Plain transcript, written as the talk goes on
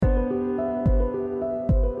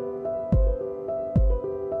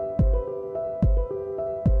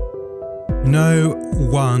No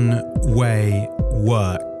one way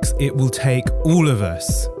works. It will take all of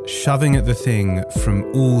us shoving at the thing from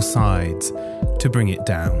all sides to bring it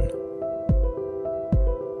down.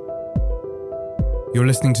 You're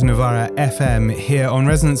listening to Novara FM here on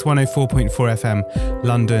Resonance 104.4 FM,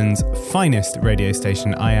 London's finest radio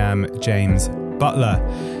station. I am James Butler.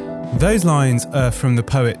 Those lines are from the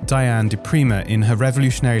poet Diane di Prima in her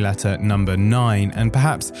revolutionary letter number 9, and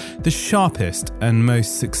perhaps the sharpest and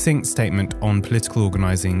most succinct statement on political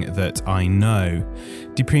organising that I know.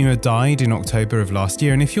 Di Prima died in October of last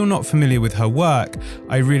year, and if you're not familiar with her work,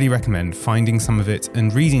 I really recommend finding some of it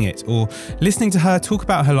and reading it, or listening to her talk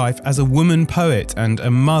about her life as a woman poet and a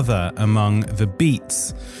mother among the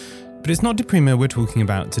beats. But it's not Di Prima we're talking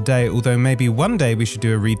about today, although maybe one day we should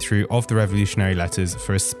do a read-through of the revolutionary letters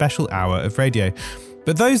for a special hour of radio.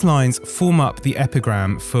 But those lines form up the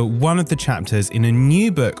epigram for one of the chapters in a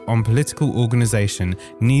new book on political organisation,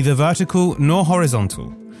 neither vertical nor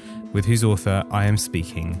horizontal, with whose author I am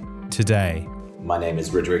speaking today. My name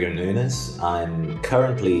is Rodrigo Nunes. I'm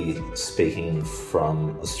currently speaking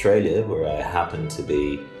from Australia, where I happen to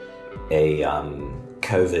be a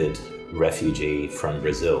COVID refugee from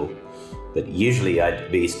Brazil. But usually I'd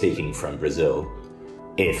be speaking from Brazil,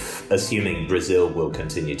 assuming Brazil will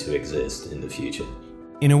continue to exist in the future.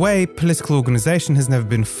 In a way, political organisation has never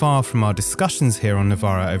been far from our discussions here on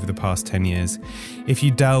Novara over the past 10 years. If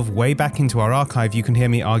you delve way back into our archive, you can hear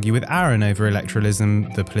me argue with Aaron over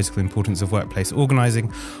electoralism, the political importance of workplace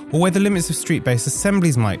organising, or where the limits of street-based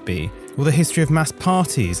assemblies might be, or the history of mass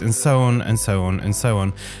parties, and so on and so on and so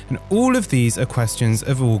on. And all of these are questions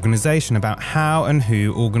of organisation, about how and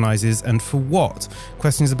who organises and for what,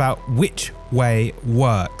 questions about which way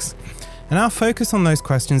works. And our focus on those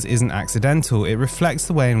questions isn't accidental. It reflects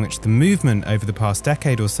the way in which the movement over the past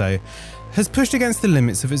decade or so has pushed against the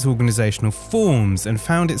limits of its organisational forms and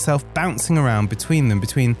found itself bouncing around between them,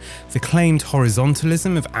 between the claimed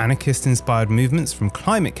horizontalism of anarchist-inspired movements from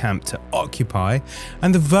Climate Camp to Occupy,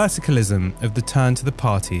 and the verticalism of the turn to the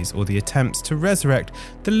parties or the attempts to resurrect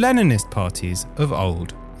the Leninist parties of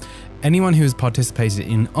old. Anyone who has participated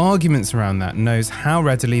in arguments around that knows how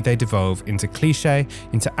readily they devolve into cliché,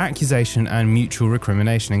 into accusation and mutual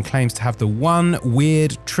recrimination, and claims to have the one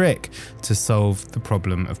weird trick to solve the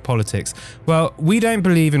problem of politics. Well, we don't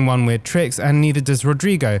believe in one weird tricks, and neither does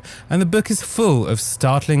Rodrigo, and the book is full of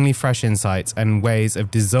startlingly fresh insights and ways of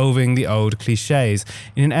dissolving the old clichés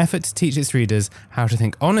in an effort to teach its readers how to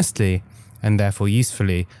think honestly, and therefore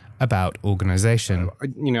usefully, about organisation. I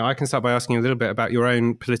can start by asking you a little bit about your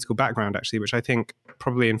own political background, actually, which I think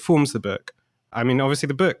probably informs the book. I mean, obviously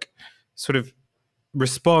the book sort of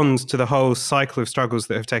responds to the whole cycle of struggles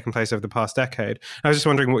that have taken place over the past decade. I was just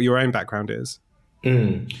wondering what your own background is.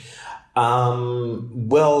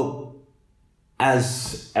 Well,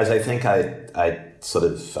 as I think I sort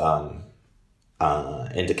of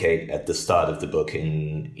indicate at the start of the book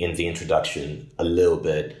in the introduction a little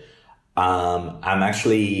bit, I'm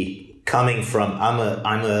actually coming from,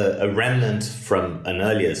 I'm a remnant from an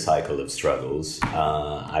earlier cycle of struggles.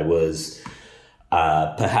 I was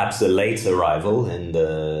perhaps a late arrival in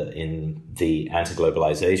the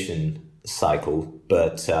anti-globalization cycle,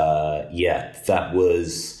 but that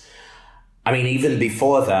was, I mean, even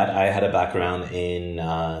before that, I had a background in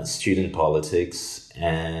student politics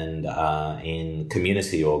and in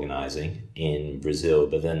community organizing in Brazil.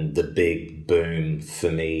 But then the big boom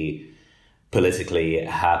for me politically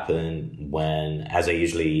happened when, as I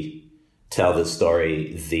usually tell the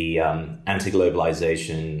story, the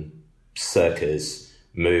anti-globalization circus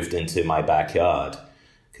moved into my backyard,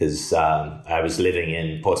 because I was living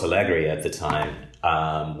in Porto Alegre at the time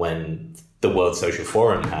when the World Social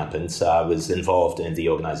Forum happened. So I was involved in the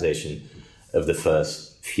organization of the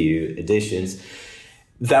first few editions.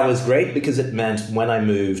 That was great because it meant when I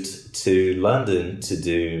moved to London to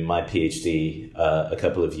do my PhD a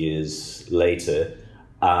couple of years later,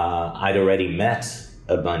 I'd already met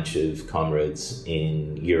a bunch of comrades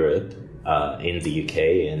in Europe, in the UK,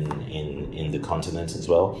 and in the continent as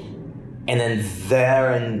well. And then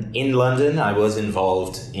there in London, I was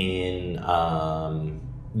involved in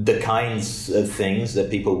the kinds of things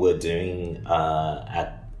that people were doing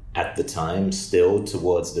at the time, still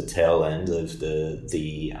towards the tail end of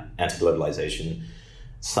the anti-globalization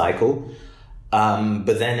cycle.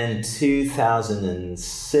 But then in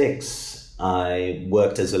 2006, I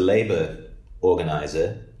worked as a labor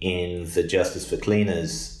organizer in the Justice for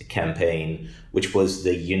Cleaners campaign, which was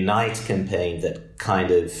the Unite campaign that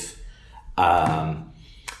kind of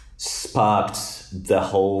sparked the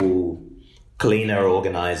whole cleaner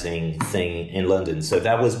organizing thing in London. So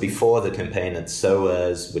that was before the campaign at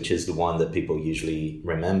SOAS, which is the one that people usually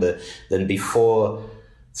remember. Then before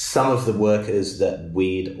some of the workers that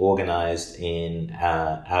we'd organized in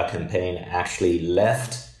our campaign actually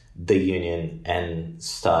left the union and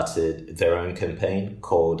started their own campaign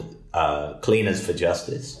called Cleaners for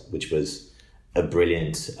Justice, which was a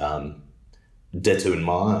brilliant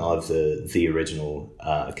détournement of the original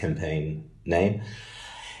campaign name.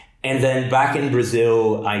 And then back in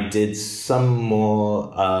Brazil, I did some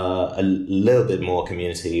more, a little bit more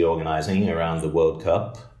community organizing around the World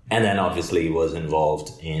Cup. And then obviously was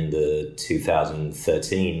involved in the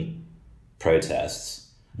 2013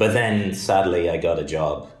 protests. But then sadly, I got a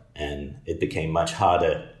job and it became much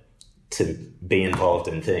harder to be involved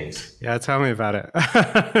in things. Yeah, tell me about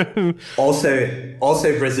it.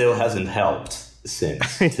 Also, Brazil hasn't helped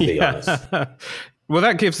since, to be honest. Well,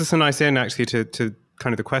 that gives us a nice in actually to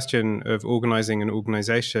kind of the question of organizing an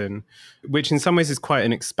organization, which in some ways is quite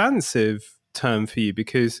an expansive term for you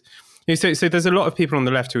because, you know, so there's a lot of people on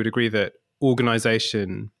the left who would agree that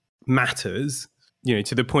organization matters, you know,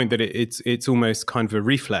 to the point that it's almost kind of a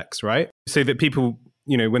reflex, right? So that people,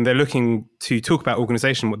 you know, when they're looking to talk about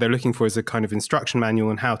organization, what they're looking for is a kind of instruction manual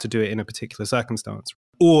on how to do it in a particular circumstance.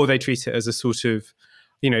 Or they treat it as a sort of,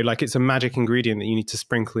 you know, like it's a magic ingredient that you need to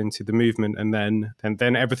sprinkle into the movement and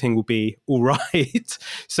then everything will be all right.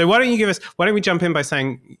 So why don't we jump in by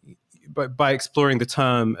saying, by exploring the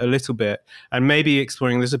term a little bit and maybe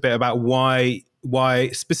exploring a little bit about why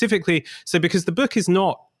specifically. So because the book is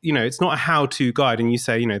not, you know, it's not a how-to guide. And you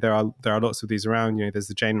say, you know, there are lots of these around, you know, there's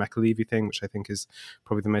the Jane McAlevey thing, which I think is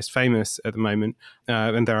probably the most famous at the moment.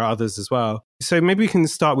 And there are others as well. So maybe we can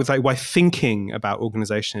start with like why thinking about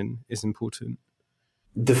organization is important.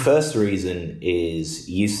 The first reason is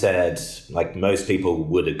you said, like most people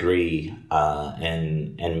would agree,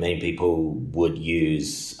 and many people would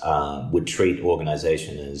treat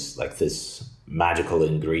organization as like this magical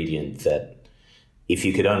ingredient that if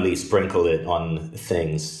you could only sprinkle it on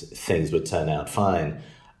things would turn out fine.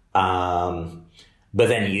 But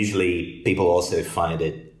then usually people also find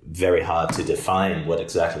it very hard to define what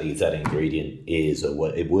exactly that ingredient is or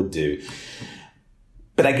what it would do.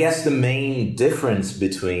 But I guess the main difference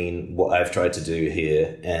between what I've tried to do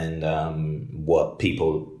here and what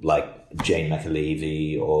people like Jane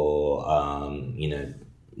McAlevey or, you know,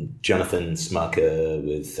 Jonathan Smucker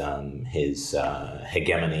with his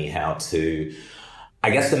hegemony, how to... I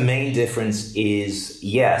guess the main difference is,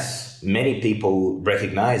 yes, many people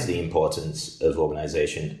recognize the importance of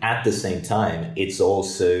organization. At the same time, it's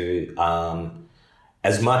also...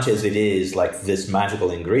 as much as it is like this magical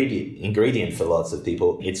ingredient for lots of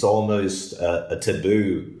people, it's almost a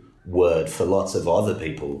taboo word for lots of other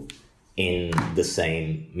people in the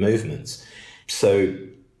same movements. So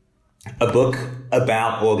a book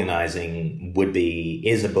about organizing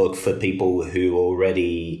is a book for people who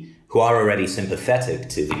are already sympathetic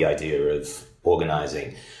to the idea of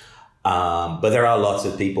organizing. But there are lots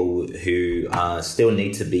of people who still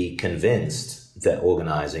need to be convinced that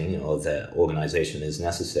organizing or that organization is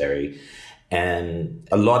necessary. And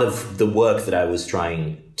a lot of the work that I was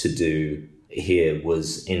trying to do here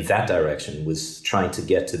was in that direction, was trying to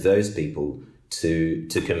get to those people, to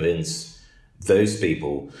convince those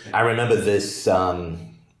people. I remember this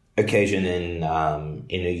occasion in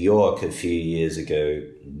New York a few years ago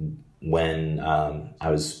when I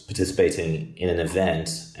was participating in an event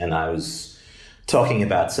and I was talking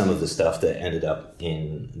about some of the stuff that ended up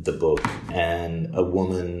in the book. And a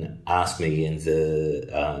woman asked me in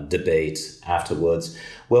the debate afterwards,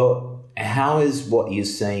 well, how is what you're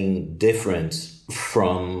saying different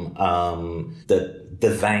from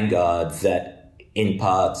the vanguard that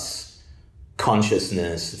imparts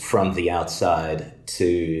consciousness from the outside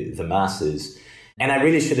to the masses? And I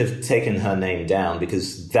really should have taken her name down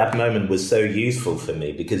because that moment was so useful for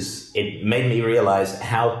me because it made me realize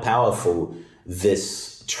how powerful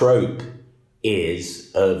this trope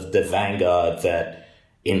is of the vanguard that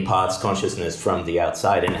imparts consciousness from the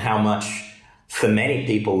outside, and how much for many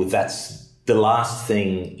people that's the last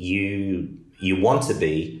thing you want to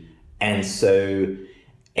be. And so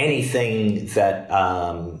anything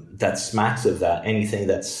that smacks of that, anything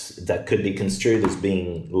that could be construed as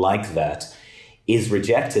being like that is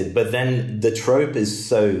rejected. But then the trope is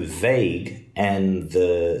so vague and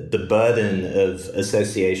the burden of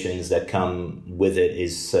associations that come with it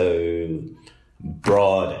is so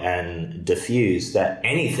broad and diffuse that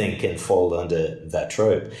anything can fall under that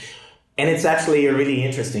trope. And it's actually a really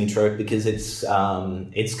interesting trope because it's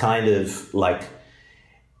kind of like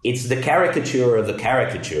it's the caricature of the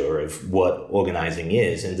caricature of what organizing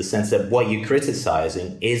is, in the sense that what you're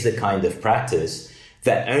criticizing is a kind of practice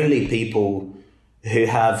that only people who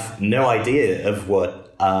have no idea of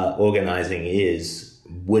what organizing is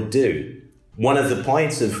would do. One of the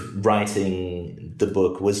points of writing the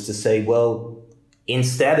book was to say, well,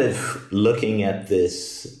 instead of looking at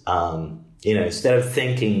this, instead of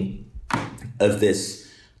thinking of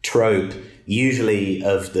this trope, usually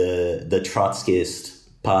of the Trotskyist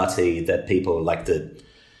party that people like,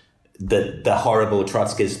 the horrible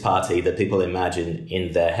Trotskyist party that people imagine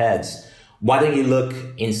in their heads, why don't you look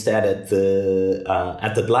instead at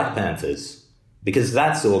the Black Panthers? Because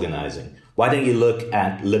that's organizing. Why don't you look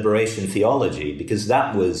at liberation theology? Because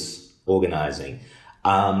that was organizing.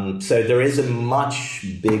 So there is a much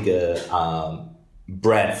bigger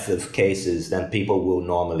breadth of cases than people will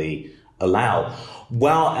normally allow.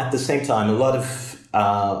 While at the same time, a lot of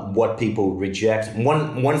what people reject.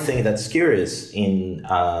 One thing that's curious in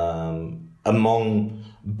among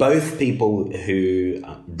both people who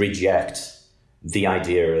reject the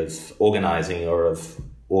idea of organizing or of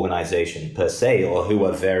organization per se, or who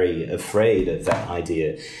are very afraid of that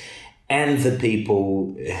idea, and the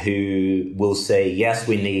people who will say, yes,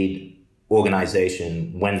 we need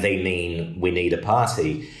organization when they mean we need a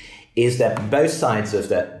party, is that both sides of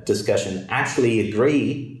that discussion actually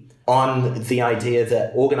agree on the idea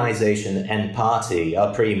that organization and party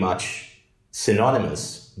are pretty much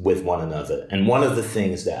synonymous with one another. And one of the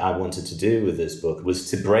things that I wanted to do with this book was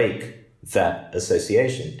to break that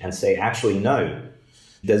association and say, actually, no,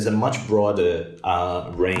 there's a much broader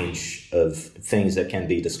range of things that can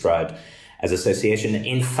be described as association.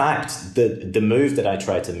 In fact, the move that I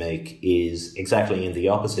try to make is exactly in the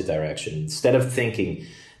opposite direction. Instead of thinking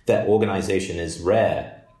that organization is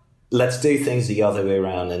rare, let's do things the other way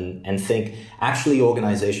around and think, actually,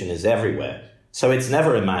 organization is everywhere. So it's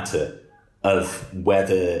never a matter of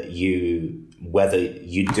whether you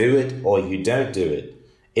do it or you don't do it.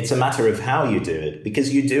 It's a matter of how you do it,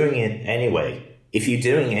 because you're doing it anyway. If you're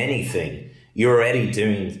doing anything, you're already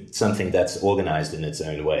doing something that's organized in its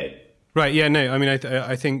own way. Right. Yeah. No. I mean,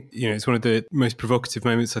 I think it's one of the most provocative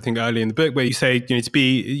moments, I think, early in the book, where you say to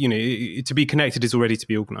be connected is already to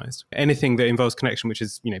be organised. Anything that involves connection, which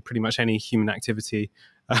is pretty much any human activity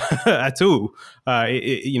at all,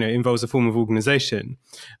 it involves a form of organisation.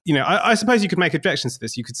 I suppose you could make objections to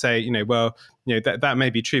this. You could say, that may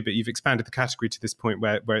be true, but you've expanded the category to this point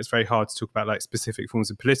where it's very hard to talk about like specific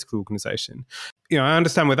forms of political organisation. I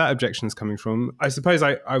understand where that objection is coming from. I suppose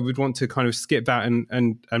I would want to kind of skip that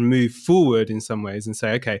and move forward in some ways and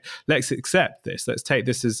say, okay, let's accept this. Let's take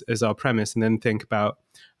this as our premise, and then think about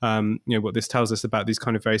what this tells us about these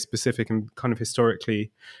kind of very specific and kind of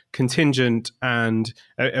historically contingent and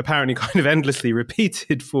apparently kind of endlessly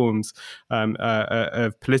repeated forms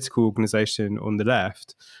of political organisation on the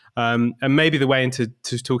left. And maybe the way into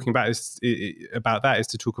talking about that is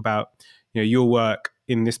to talk about your work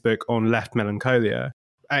in this book on left melancholia.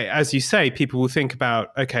 As you say, people will think about,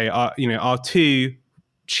 okay, our two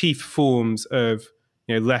chief forms of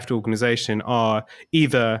left organisation are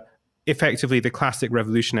either effectively the classic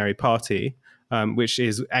revolutionary party, which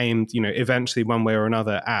is aimed, eventually one way or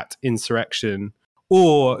another at insurrection,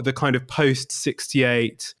 or the kind of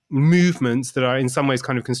post-68 movements that are in some ways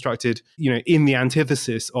kind of constructed, in the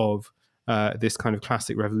antithesis of this kind of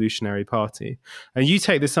classic revolutionary party. And you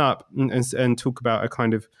take this up and talk about a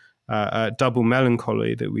kind of double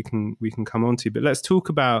melancholy that we can come on to. But let's talk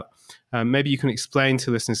about, maybe you can explain to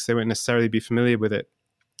listeners, because they won't necessarily be familiar with it,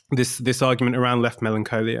 this argument around left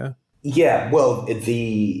melancholia. Yeah, well,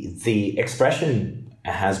 the expression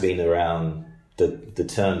has been around, the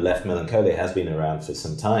term left melancholia has been around for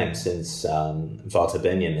some time, since Walter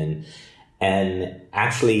Benjamin. And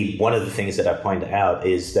actually, one of the things that I point out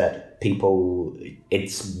is that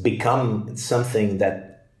it's become something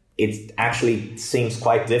that it actually seems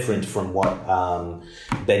quite different from what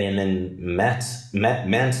Benjamin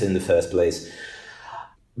meant in the first place.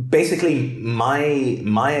 Basically, my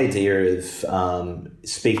idea of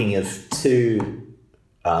speaking of two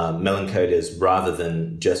melancholias rather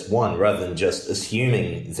than just one, rather than just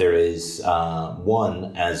assuming there is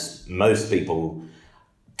one, as most people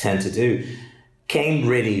tend to do, came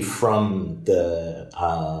really from the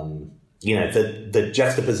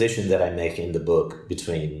juxtaposition that I make in the book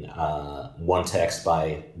between one text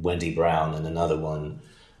by Wendy Brown and another one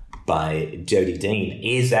by Jodi Dean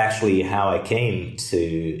is actually how I came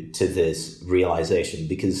to this realization,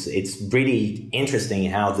 because it's really interesting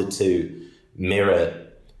how the two mirror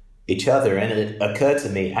each other. And it occurred to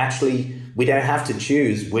me, actually, we don't have to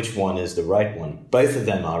choose which one is the right one. Both of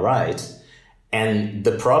them are right. And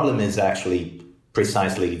the problem is actually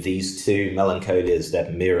precisely these two melancholias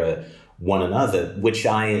that mirror one another, which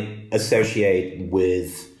I associate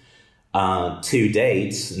with two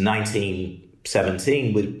dates,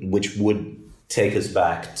 1917, which would take us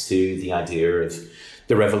back to the idea of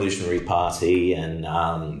the Revolutionary Party and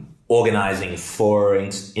organizing for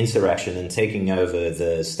insurrection and taking over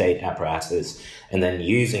the state apparatus, and then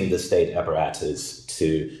using the state apparatus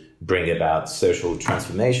to bring about social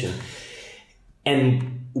transformation.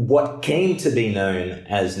 And what came to be known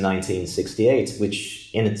as 1968, which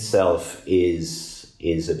in itself is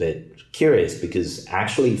a bit curious, because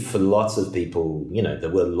actually for lots of people, there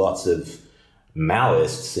were lots of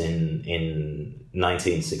Maoists in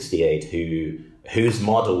 1968 whose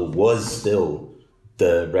model was still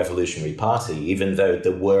the Revolutionary Party, even though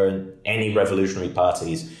there weren't any revolutionary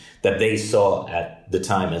parties that they saw at the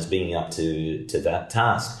time as being up to that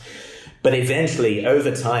task. But eventually,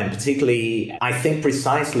 over time, particularly, I think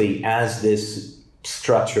precisely as this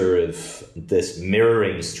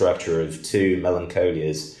mirroring structure of two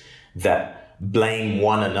melancholias that blame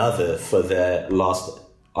one another for their lost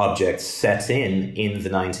objects set in the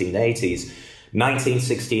 1980s,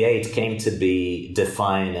 1968 came to be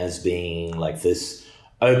defined as being like this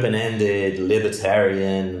open-ended,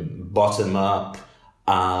 libertarian, bottom-up,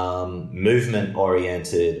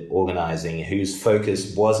 movement-oriented organizing whose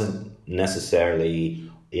focus wasn't necessarily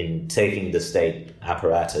in taking the state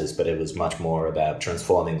apparatus, but it was much more about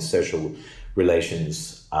transforming social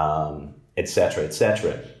relations, et cetera, et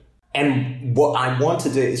cetera. And what I want to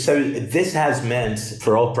do, so this has meant,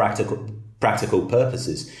 for all practical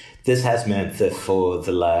purposes, this has meant that for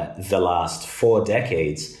the last 4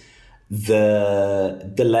 decades,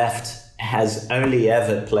 the left has only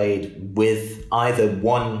ever played with either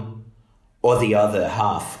one or the other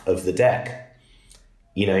half of the deck.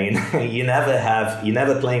 You're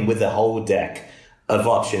never playing with the whole deck of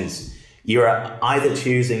options. You're either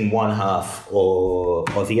choosing one half or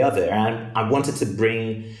the other. And I wanted to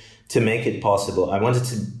make it possible. I wanted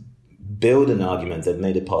to build an argument that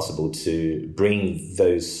made it possible to bring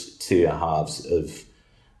those two halves of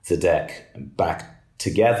the deck back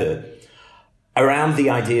together around the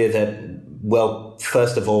idea that, well,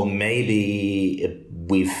 first of all, maybe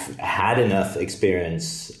we've had enough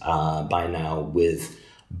experience by now with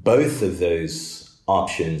both of those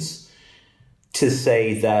options to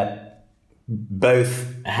say that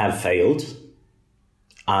both have failed.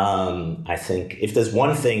 I think if there's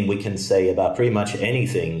one thing we can say about pretty much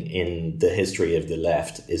anything in the history of the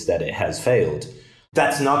left is that it has failed.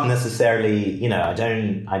 That's not necessarily, I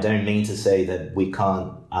don't mean to say that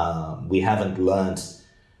we haven't learned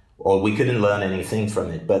or we couldn't learn anything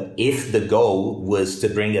from it. But if the goal was to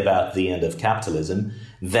bring about the end of capitalism,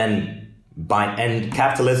 and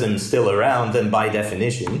capitalism's still around, then by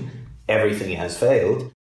definition, everything has failed.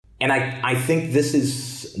 And I think this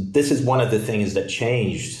is one of the things that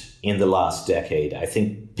changed in the last decade. I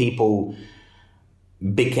think people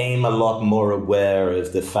became a lot more aware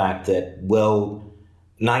of the fact that, well,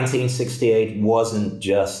 1968 wasn't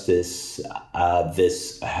just this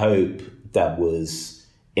hope that was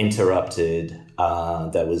interrupted,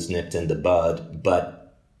 that was nipped in the bud,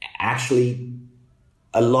 but actually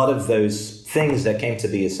a lot of those things that came to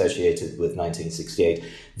be associated with 1968,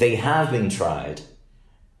 they have been tried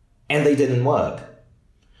and they didn't work.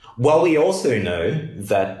 Well, we also know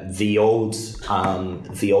that the old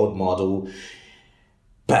model,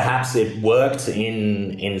 perhaps it worked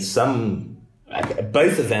in some.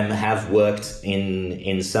 Both of them have worked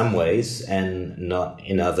in some ways and not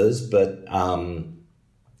in others, but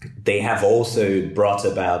they have also brought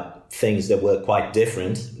about things that were quite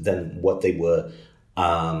different than what they were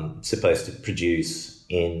supposed to produce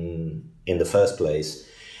in the first place.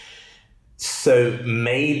 So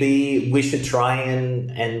maybe we should try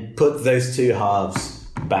and put those two halves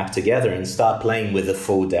back together and start playing with the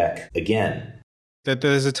full deck again.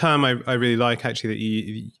 There's a term I really like,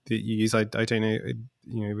 actually, that you use. I don't know,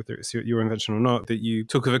 whether it's your invention or not, that you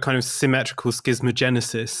talk of a kind of symmetrical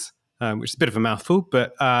schismogenesis, which is a bit of a mouthful,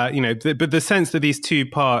 but but the sense that these two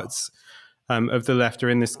parts of the left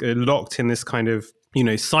are locked in this kind of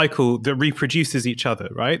cycle that reproduces each other,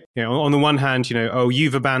 right? On the one hand,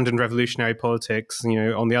 you've abandoned revolutionary politics.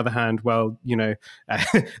 On the other hand, well,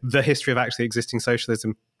 the history of actually existing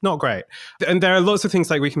socialism, not great. And there are lots of things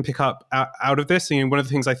like we can pick up out of this. One of the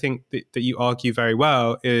things I think that you argue very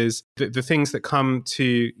well is the things that come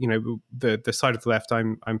to, the side of the left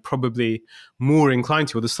I'm probably more inclined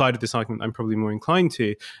to, or the side of this argument I'm probably more inclined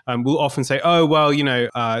to, will often say, oh, well,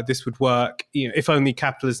 this would work, if only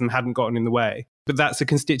capitalism hadn't gotten in the way. But that's a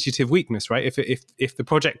constitutive weakness, right? If the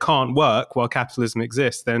project can't work while capitalism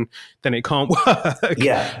exists, then it can't work.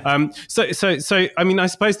 Yeah. So I mean, I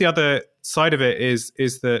suppose the other side of it is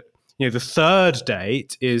that, you know, the third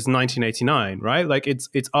date is 1989, right? Like it's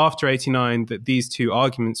after 89 that these two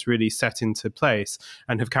arguments really set into place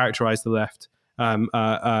and have characterized the left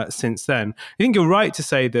since then. I think you're right to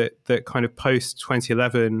say that kind of post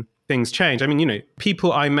 2011 things change. I mean, you know,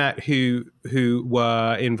 people I met who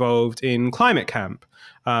were involved in Climate Camp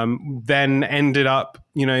then ended up,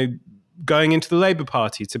 you know, going into the Labour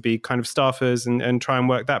Party to be kind of staffers and try and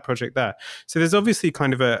work that project there. So there's obviously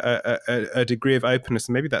kind of a degree of openness,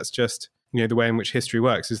 and maybe that's just, you know, the way in which history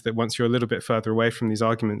works, is that once you're a little bit further away from these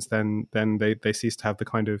arguments, then they cease to have the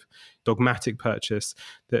kind of dogmatic purchase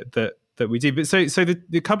that we do. But so there's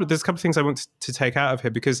a couple of things I want to take out of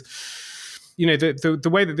here, because, you know, the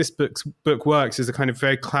way that this book works is a kind of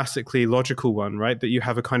very classically logical one, right? That you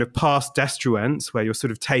have a kind of past destruence where you're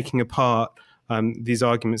sort of taking apart these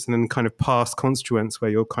arguments, and then kind of past constituents where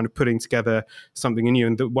you're kind of putting together something new,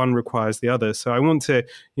 and that one requires the other. So I want to,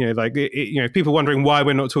 you know, like, you know, people wondering why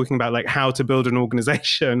we're not talking about like how to build an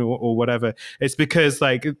organization or whatever. It's because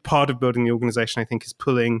like part of building the organization, I think, is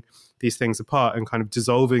pulling these things apart and kind of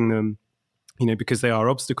dissolving them, you know, because they are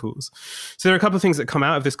obstacles. So there are a couple of things that come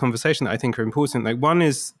out of this conversation that I think are important. Like, one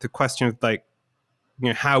is the question of like, you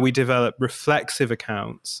know, how we develop reflexive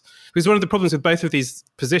accounts. Because one of the problems with both of these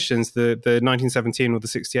positions, the 1917 or the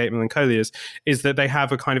 68 Melancholias, is that they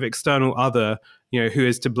have a kind of external other, you know, who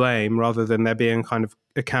is to blame, rather than there being kind of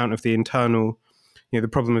account of the internal, you know, the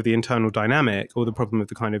problem of the internal dynamic, or the problem of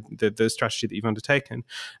the kind of the strategy that you've undertaken.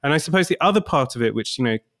 And I suppose the other part of it, which, you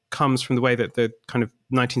know, comes from the way that the kind of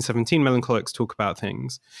 1917 melancholics talk about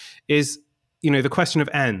things, is, you know, the question of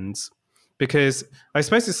ends. Because I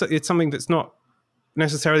suppose it's something that's not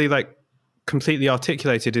necessarily like completely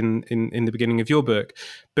articulated in the beginning of your book,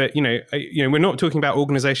 but you know we're not talking about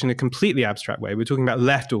organization in a completely abstract way. We're talking about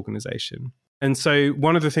left organization. And so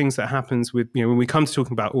one of the things that happens with, you know, when we come to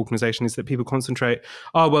talking about organization, is that people concentrate,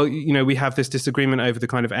 oh well, you know, we have this disagreement over the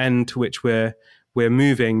kind of end to which we're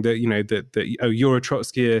moving, that, you know, that oh, you're a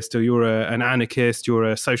Trotskyist, or you're an anarchist, you're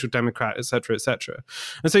a social democrat, etc., etc.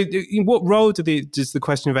 And so what role does the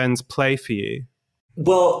question of ends play for you?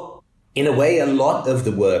 Well, in a way, a lot of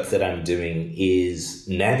the work that I'm doing is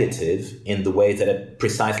negative, in the way that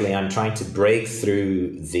precisely I'm trying to break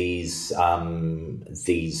through these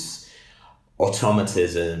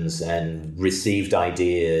automatisms and received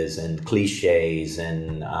ideas and cliches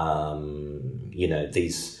and, you know,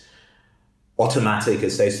 these automatic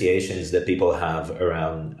associations that people have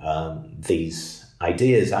around these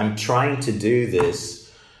ideas. I'm trying to do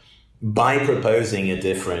this by proposing a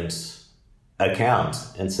different account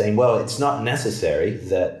and saying, well, it's not necessary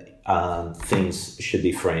that things should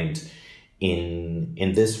be framed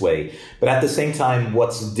in this way. But at the same time,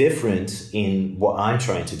 what's different in what I'm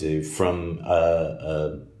trying to do from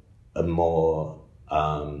a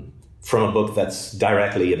book that's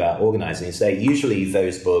directly about organizing is that usually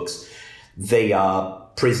those books, they are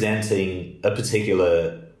presenting a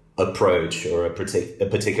particular approach or a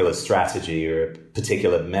particular strategy or a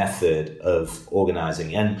particular method of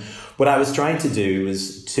organizing. And what I was trying to do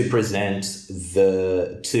was to present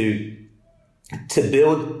to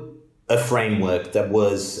build a framework that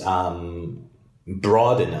was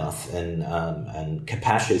broad enough and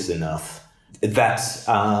capacious enough that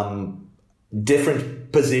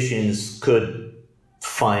different positions could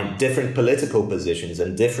find, different political positions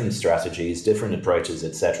and different strategies, different approaches,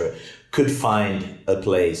 etc., could find a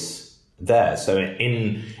place there. So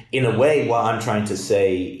in a way, what I'm trying to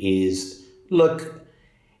say is, look,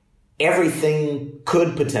 everything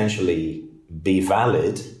could potentially be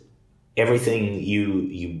valid. Everything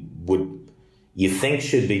you think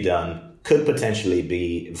should be done could potentially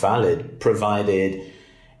be valid, provided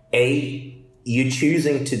you're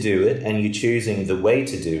choosing to do it, and you're choosing the way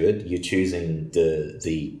to do it. You're choosing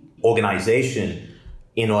the organization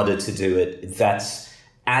in order to do it that's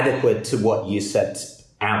adequate to what you set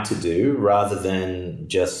out to do, rather than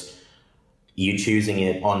just you choosing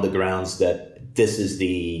it on the grounds that this is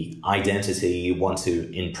the identity you want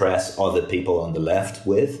to impress other people on the left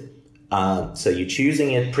with. So you're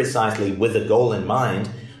choosing it precisely with a goal in mind,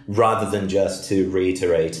 rather than just to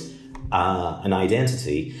reiterate an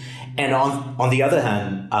identity. And on the other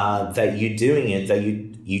hand, that you're doing it, that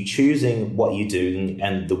you're choosing what you're doing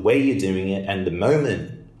and the way you're doing it and the moment,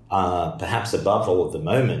 perhaps above all, the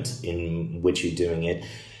moment in which you're doing it,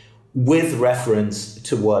 with reference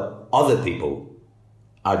to what other people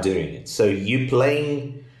are doing it. So you're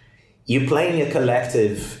playing a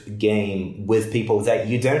collective game with people that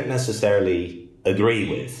you don't necessarily agree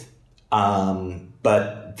with.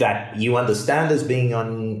 but that you understand as being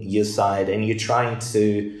on your side, and you're trying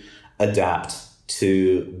to adapt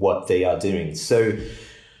to what they are doing. So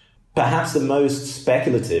perhaps the most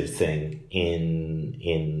speculative thing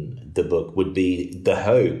in the book would be the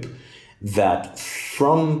hope that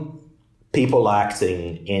from people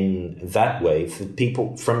acting in that way, for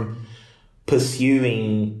people from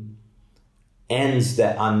pursuing ends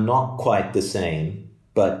that are not quite the same,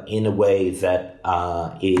 but in a way that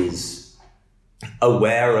is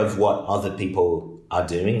aware of what other people are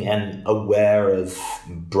doing and aware of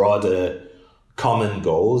broader common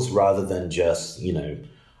goals rather than just,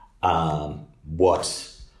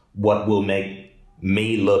 what will make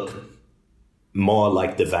me look more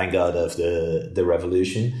like the vanguard of the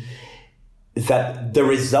revolution. That the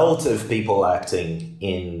result of people acting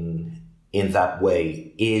in that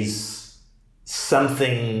way is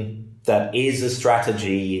something that is a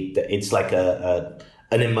strategy. It's like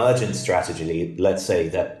an emergent strategy, let's say,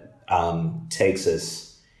 that takes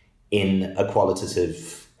us in a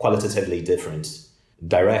qualitatively different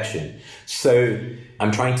direction. So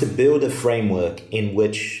I'm trying to build a framework in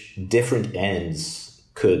which different ends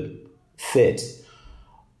could fit.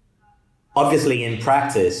 Obviously, in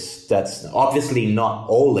practice, that's obviously not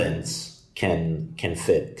all ends can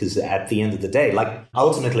fit, because at the end of the day, like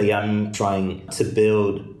ultimately, I'm trying to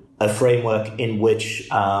build a framework in which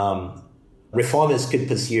reformers could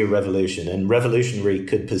pursue revolution and revolutionary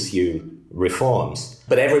could pursue reforms.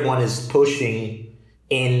 But everyone is pushing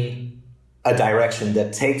in a direction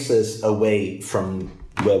that takes us away from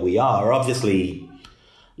where we are. Obviously,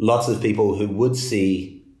 lots of people who would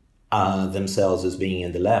see themselves as being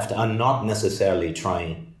in the left are not necessarily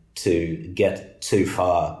trying to get too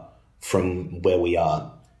far from where we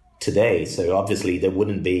are today. So obviously there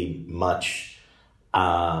wouldn't be much,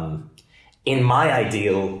 in my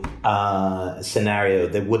ideal scenario,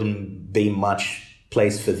 there wouldn't be much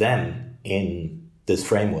place for them in this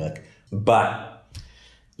framework. But,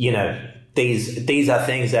 these are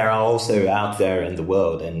things that are also out there in the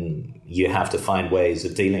world, and you have to find ways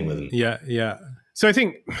of dealing with them. Yeah. So I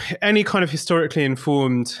think any kind of historically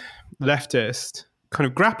informed leftist kind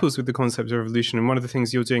of grapples with the concept of revolution. And one of the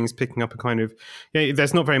things you're doing is picking up a kind of,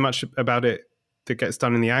 there's not very much about it that gets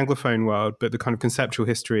done in the Anglophone world, but the kind of conceptual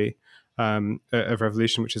history of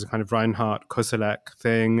revolution, which is a kind of Reinhard Koselleck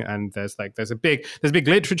thing. And there's big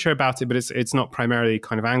literature about it, but it's not primarily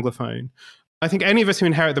kind of Anglophone. I think any of us who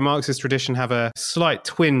inherit the Marxist tradition have a slight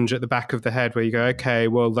twinge at the back of the head where you go, okay,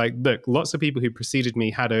 well, look, lots of people who preceded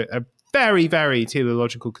me had a very, very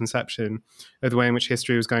teleological conception of the way in which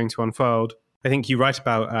history was going to unfold. I think you write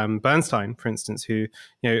about Bernstein, for instance, who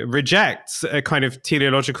rejects a kind of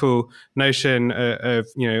teleological notion of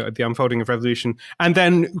the unfolding of revolution, and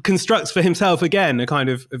then constructs for himself again a kind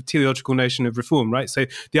of teleological notion of reform. Right, so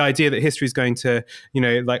the idea that history is going to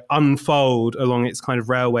unfold along its kind of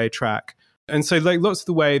railway track, and so lots of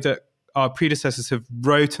the way that our predecessors have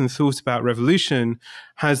wrote and thought about revolution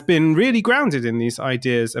has been really grounded in these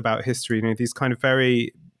ideas about history. These kind of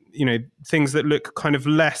very things that look kind of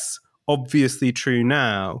less obviously true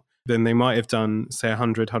now than they might have done, say,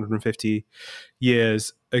 100, 150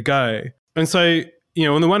 years ago. And so,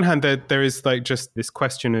 on the one hand, there is just this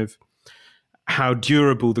question of how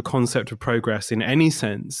durable the concept of progress in any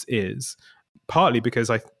sense is, partly because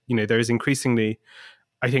there is increasingly,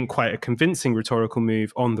 I think, quite a convincing rhetorical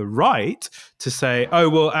move on the right to say, oh,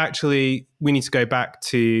 well, actually, we need to go back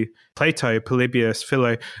to Plato, Polybius,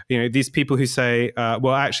 Philo, these people who say,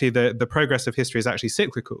 well, actually, the progress of history is actually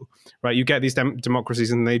cyclical, right? You get these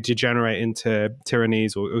democracies and they degenerate into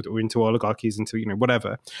tyrannies or into oligarchies, into,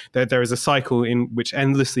 whatever. There is a cycle in which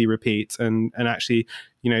endlessly repeats and actually,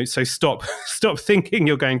 so stop thinking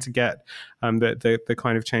you're going to get the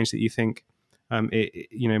kind of change that you think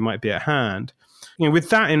might be at hand. With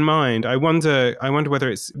that in mind, I wonder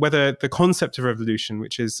whether the concept of revolution,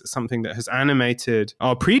 which is something that has animated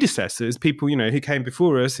our predecessors, people who came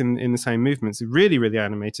before us in the same movements, it really, really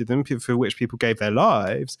animated them, for which people gave their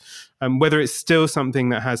lives, whether it's still something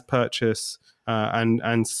that has purchase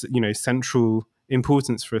and central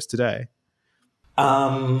importance for us today.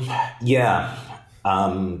 Yeah. I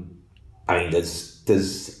mean,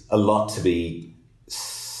 there's a lot to be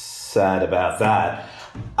said about that.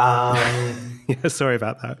 Yeah, sorry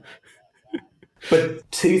about that. But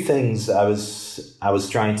two things I was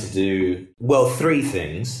trying to do. Well, three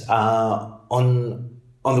things. On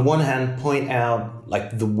the one hand, point out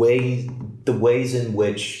the ways in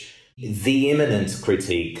which the imminent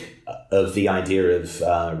critique of the idea of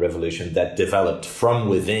revolution that developed from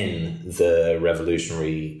within the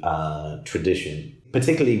revolutionary tradition,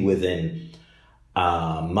 particularly within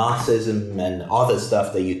Marxism and other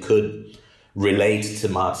stuff that you could relate to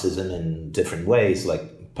Marxism in different ways,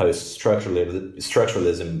 like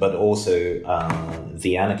post-structuralism, but also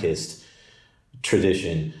the anarchist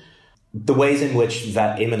tradition. The ways in which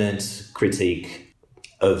that immanent critique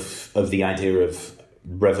of the idea of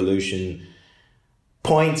revolution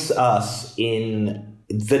points us in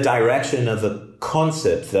the direction of a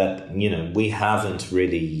concept that, we haven't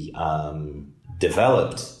really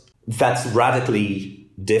developed, that's radically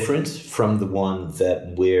different from the one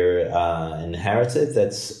that we're inherited,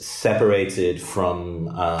 that's separated from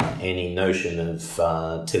any notion of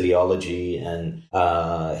teleology and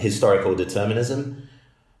historical determinism,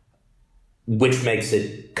 which makes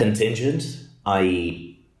it contingent,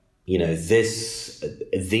 i.e.,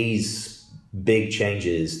 these big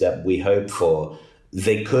changes that we hope for,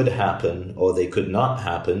 they could happen or they could not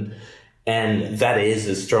happen. And that is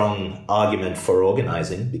a strong argument for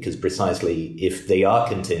organizing, because precisely if they are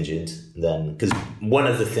contingent, then, because one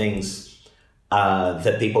of the things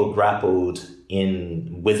that people grappled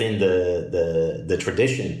within the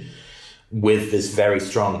tradition with this very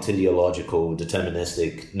strong teleological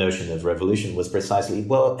deterministic notion of revolution was precisely,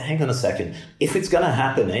 well, hang on a second, if it's going to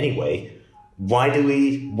happen anyway,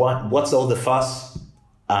 what's all the fuss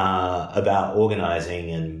about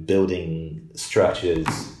organizing and building structures,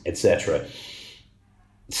 etc.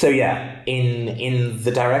 So yeah, in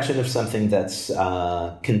the direction of something that's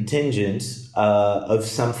contingent, of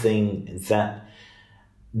something that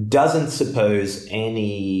doesn't suppose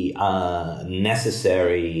any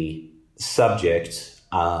necessary subject.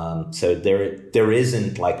 So there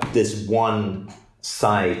isn't like this one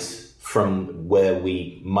site from where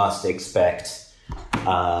we must expect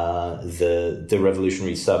the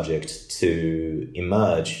revolutionary subject to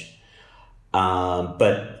emerge.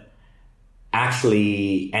 But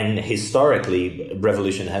actually, and historically,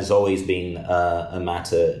 revolution has always been a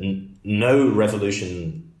matter. No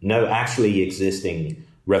actually existing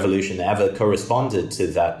revolution ever corresponded to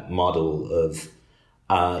that model of,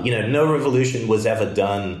 no revolution was ever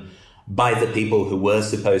done by the people who were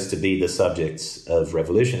supposed to be the subjects of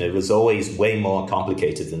revolution. It was always way more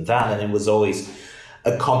complicated than that, and it was always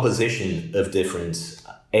a composition of different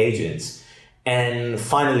agents. And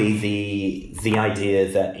finally, the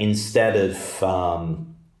idea that instead of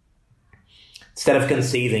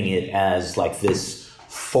conceiving it as like this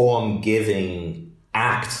form-giving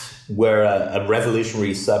act where a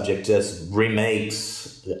revolutionary subject just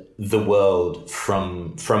remakes the world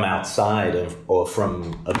from outside or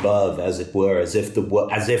from above, as it were, as if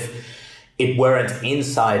it weren't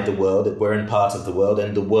inside the world, it weren't part of the world,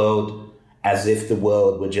 and the world as if the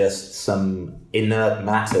world were just some inert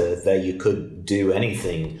matter that you could do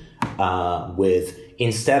anything with.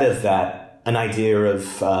 Instead of that, an idea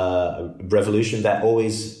of revolution that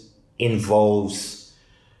always involves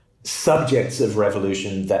subjects of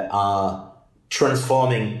revolution that are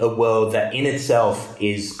transforming a world that in itself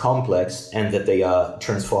is complex and that they are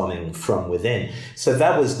transforming from within. So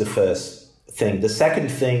that was the first thing. The second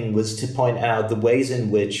thing was to point out the ways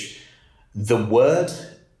in which the word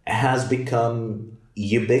has become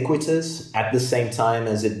ubiquitous at the same time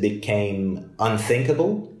as it became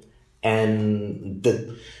unthinkable. And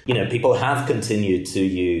people have continued to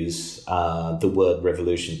use the word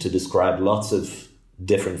revolution to describe lots of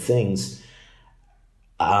different things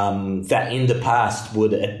that in the past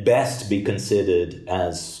would at best be considered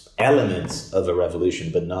as elements of a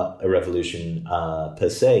revolution, but not a revolution per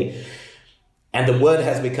se. And the word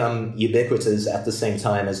has become ubiquitous at the same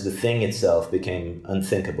time as the thing itself became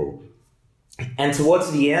unthinkable. And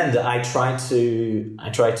towards the end, I tried to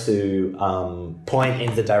point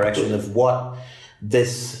in the direction of what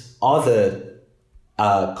this other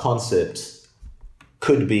concept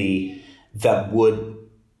could be that would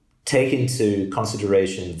take into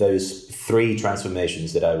consideration those three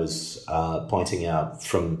transformations that I was pointing out,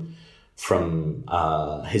 from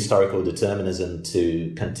historical determinism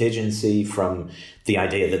to contingency, from the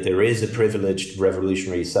idea that there is a privileged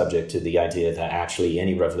revolutionary subject to the idea that actually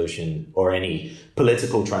any revolution or any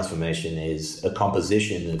political transformation is a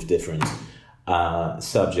composition of different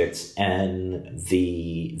subjects, and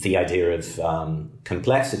the idea of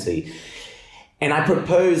complexity. And I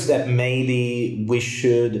propose that maybe we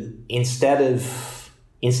should, instead of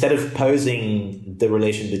posing the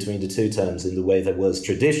relation between the two terms in the way that was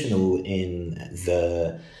traditional in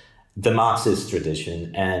the Marxist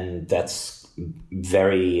tradition, and that's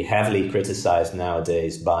very heavily criticized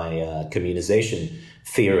nowadays by communization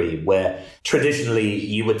theory, where traditionally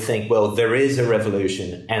you would think, well, there is a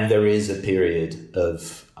revolution and there is a period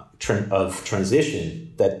of transition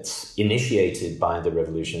that's initiated by the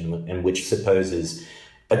revolution, and which supposes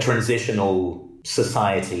a transitional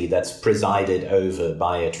society that's presided over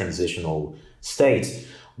by a transitional state,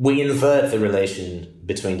 we invert the relation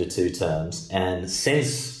between the two terms. And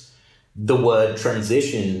since the word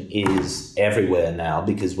transition is everywhere now,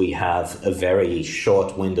 because we have a very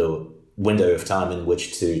short window of time in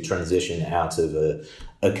which to transition out of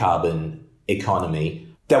a carbon economy,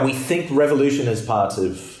 that we think revolution is part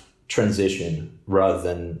of transition rather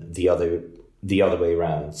than the other way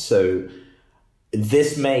around. So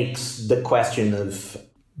this makes the question of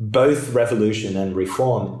both revolution and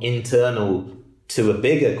reform internal to a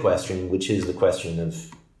bigger question, which is the question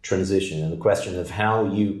of transition and the question of how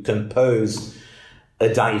you compose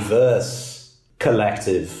a diverse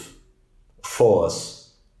collective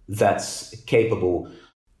force that's capable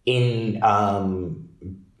in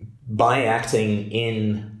by acting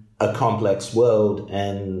in a complex world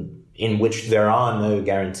and in which there are no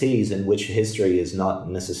guarantees, in which history is not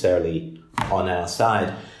necessarily on our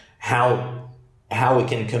side, how we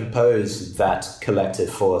can compose that collective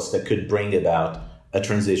force that could bring about a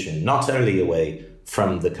transition, not only away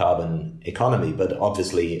from the carbon economy, but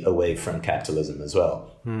obviously away from capitalism as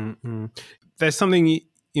well. Mm-hmm. There's something,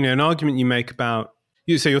 an argument you make about,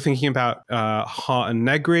 so you're thinking about Hart and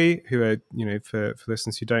Negri, who are, for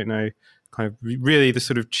listeners who don't know, kind of really the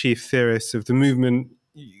sort of chief theorists of the movement,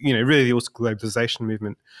 really the auto-globalization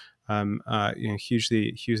movement,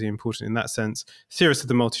 hugely important in that sense, theorists of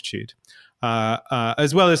the multitude.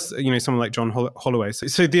 As well as someone like John Holloway.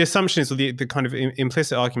 So the assumption is, or the kind of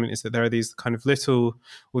implicit argument is that there are these kind of little,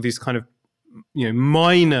 or these kind of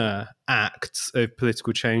minor acts of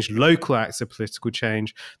political change, local acts of political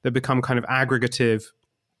change that become kind of aggregative.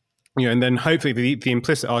 And then hopefully the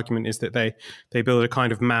implicit argument is that they build a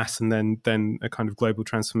kind of mass, and then a kind of global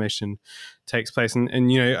transformation takes place. And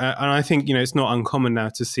I think it's not uncommon now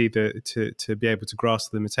to see to be able to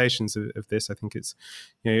grasp the limitations of this. I think it's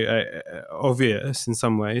obvious in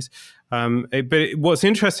some ways. But what's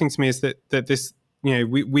interesting to me is that this.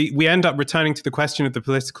 We end up returning to the question of the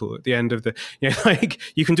political at the end of the, like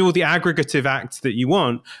you can do all the aggregative acts that you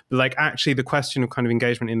want, but like actually the question of kind of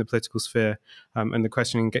engagement in the political sphere and the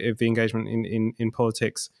question of the engagement in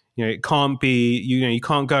politics, it can't be, you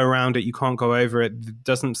can't go around it, you can't go over it. There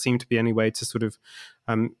doesn't seem to be any way to sort of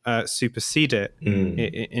supersede it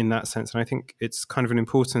in that sense. And I think it's kind of an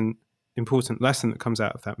important lesson that comes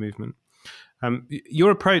out of that movement.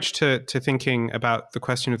 Your approach to thinking about the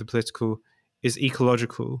question of the political is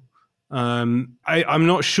ecological. I'm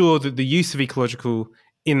not sure that the use of ecological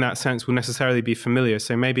in that sense will necessarily be familiar.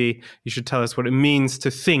 So maybe you should tell us what it means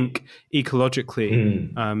to think ecologically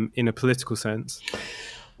in a political sense.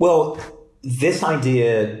 Well, this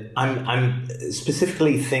idea, I'm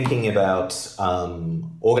specifically thinking about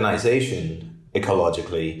organization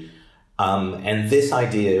ecologically, and this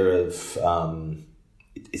idea of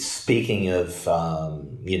speaking of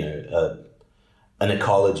an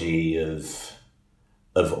ecology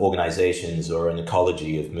of organizations or an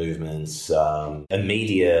ecology of movements, a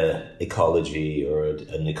media ecology or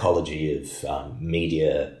an ecology of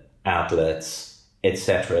media outlets,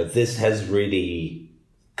 etc. This has really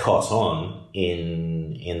caught on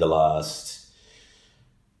in the last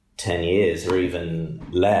 10 years or even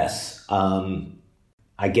less.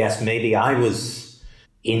 I guess maybe I was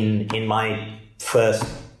in my first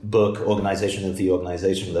book, Organization of the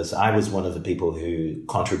Organizationalists, I was one of the people who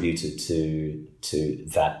contributed to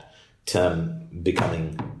that term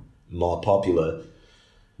becoming more popular.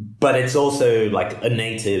 But it's also like a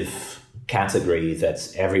native category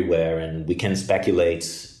that's everywhere, and we can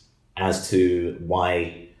speculate as to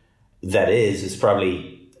why that is. It's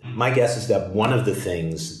probably, my guess is that one of the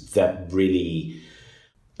things that really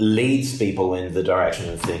leads people in the direction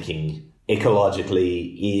of thinking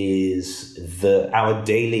ecologically is our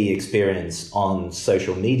daily experience on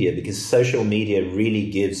social media, because social media really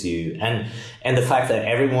gives you, and the fact that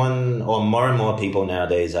everyone or more and more people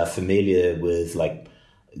nowadays are familiar with like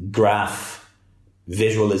graph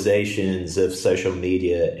visualizations of social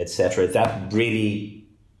media, etc., that really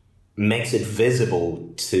makes it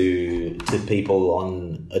visible to people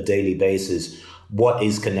on a daily basis what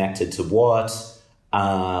is connected to what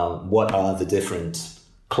are the different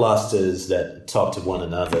clusters that talk to one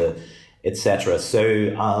another, etc.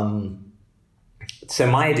 So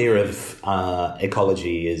my idea of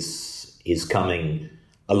ecology is coming,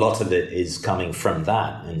 a lot of it is coming from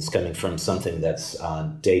that, and it's coming from something that's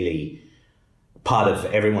daily, part of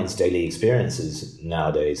everyone's daily experiences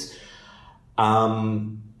nowadays.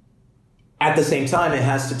 At the same time, it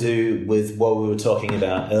has to do with what we were talking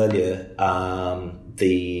about earlier,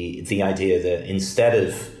 the idea that instead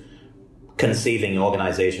of conceiving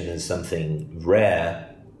organization as something rare,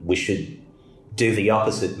 we should do the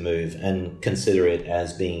opposite move and consider it as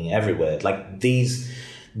being everywhere. Like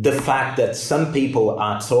the fact that some people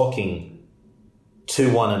are talking to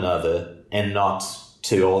one another and not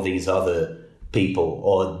to all these other people,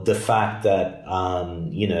 or the fact that,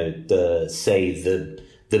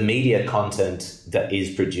 the media content that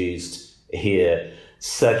is produced here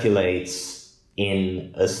circulates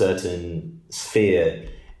in a certain sphere,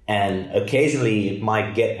 and occasionally it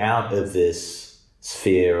might get out of this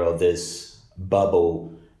sphere or this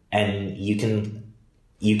bubble, and you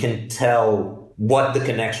can tell what the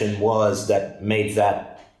connection was that made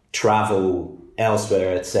that travel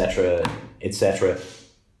elsewhere, etc., etc.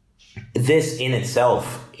 This in itself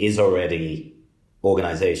is already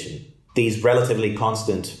organization. These relatively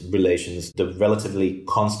constant relations, the relatively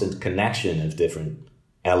constant connection of different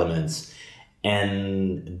elements,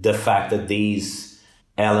 and the fact that these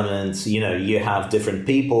elements, you have different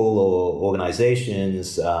people or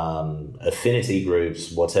organizations, affinity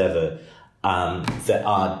groups, whatever, that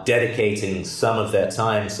are dedicating some of their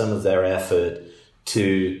time, some of their effort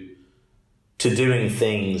to doing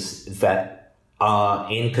things that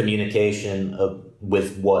are in communication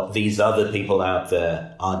with what these other people out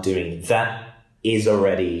there are doing. That is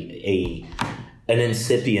already an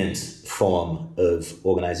incipient form of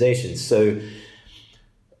organization. So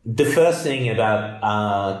the first thing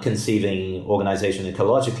about conceiving organization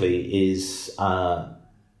ecologically is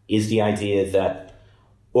the idea that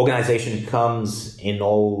organization comes in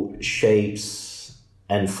all shapes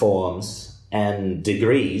and forms and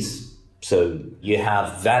degrees. So you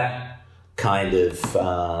have that kind of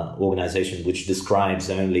organization which describes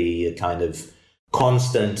only a kind of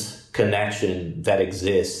constant connection that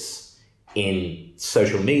exists in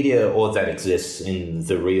social media or that exists in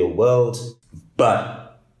the real world. But,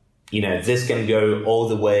 this can go all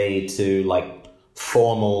the way to like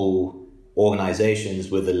formal organizations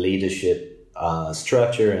with a leadership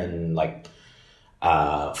structure and like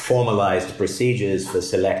formalized procedures for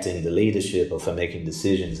selecting the leadership or for making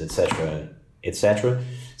decisions, etc., etc.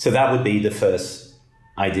 So that would be the first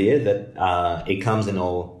idea, that it comes in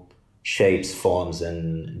all shapes, forms,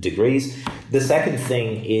 and degrees. The second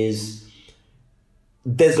thing is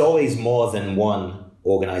there's always more than one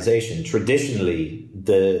organization. Traditionally,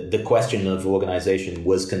 the question of organization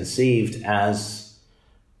was conceived as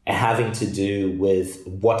having to do with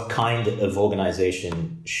what kind of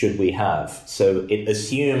organization should we have. So it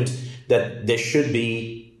assumed that there should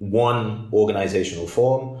be one organizational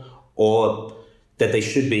form, or that there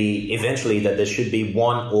should be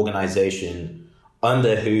one organization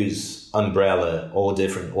under whose umbrella all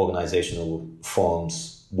different organizational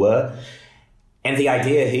forms were. And the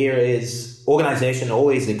idea here is organization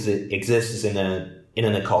always exists in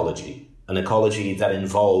an ecology that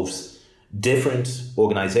involves different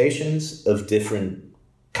organizations of different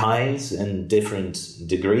kinds and different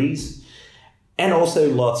degrees, and also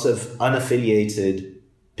lots of unaffiliated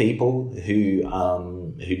people who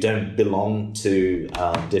don't belong to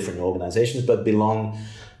different organizations, but belong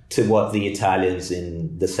to what the Italians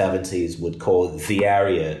in the 70s would call the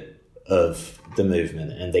area of the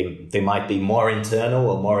movement. And they might be more internal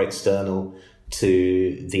or more external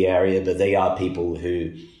to the area, but they are people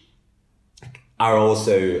who are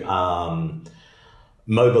also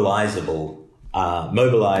mobilized or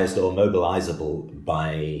mobilizable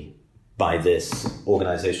by this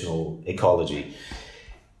organizational ecology.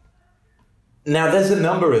 Now, there's a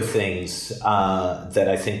number of things that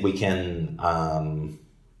I think we can,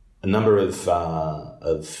 a number of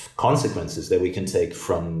consequences that we can take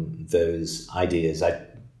from those ideas.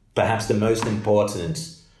 Perhaps the most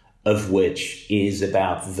important of which is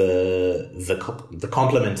about the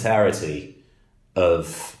complementarity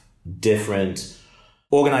of different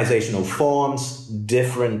organizational forms,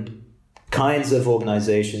 different kinds of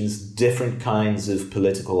organizations, different kinds of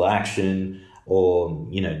political action, or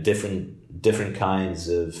different kinds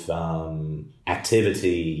of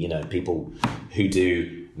activity, people who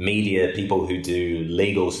do media, people who do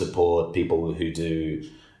legal support, people who do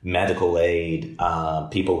medical aid,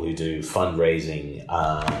 people who do fundraising,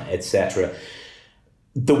 etc.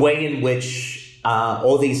 The way in which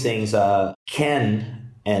all these things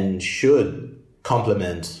can and should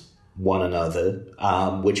complement one another,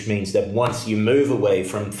 which means that once you move away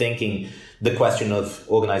from thinking the question of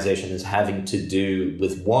organization as having to do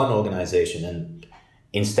with one organization, and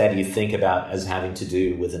instead you think about as having to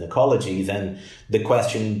do with an ecology, then the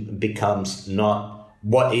question becomes not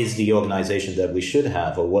what is the organization that we should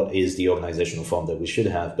have, or what is the organizational form that we should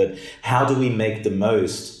have, but how do we make the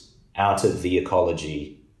most out of the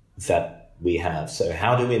ecology that we have. So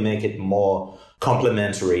how do we make it more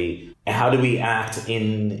complementary? How do we act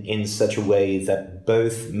in such a way that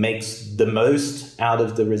both makes the most out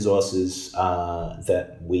of the resources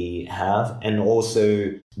that we have, and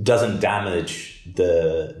also doesn't damage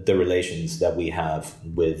the relations that we have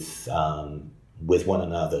with one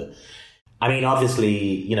another? I mean,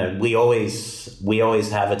 obviously, we always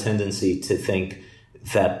have a tendency to think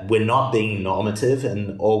that we're not being normative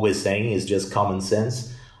and all we're saying is just common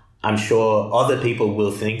sense. I'm sure other people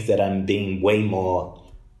will think that I'm being way more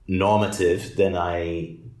normative than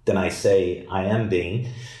I say I am being.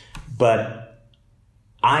 But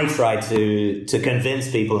I try to convince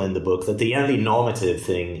people in the book that the only normative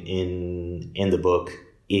thing in the book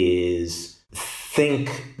is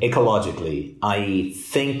think ecologically, i.e.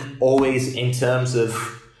 think always in terms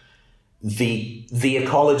of the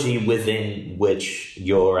ecology within which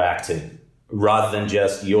you're acting, rather than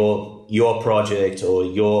just your project or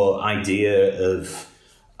your idea of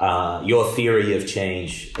your theory of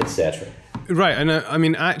change, etc. Right. And I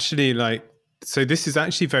mean, actually, so this is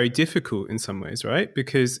actually very difficult in some ways, right?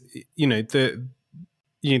 Because,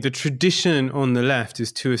 the tradition on the left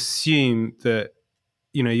is to assume that,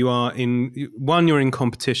 you're in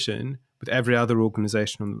competition with every other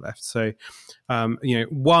organization on the left. So,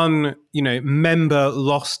 one, member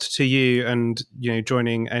lost to you and,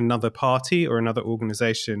 joining another party or another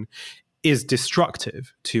organization is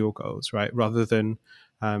destructive to your goals, right? Rather than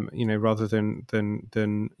something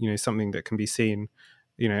that can be seen,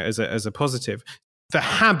 as a positive. The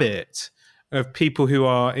habit of people who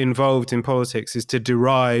are involved in politics is to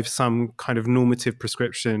derive some kind of normative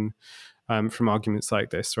prescription from arguments like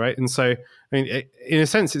this, right? And so, I mean, in a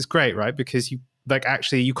sense, it's great, right? Because you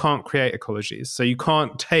can't create ecologies, so you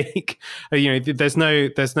can't take,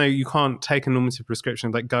 you can't take a normative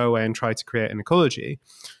prescription, go away and try to create an ecology.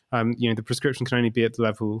 The prescription can only be at the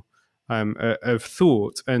level of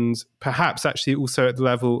thought, and perhaps actually also at the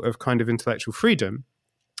level of kind of intellectual freedom.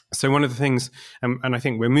 So one of the things, and I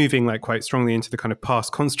think we're moving quite strongly into the kind of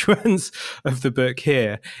past constituents of the book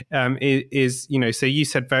here, is so you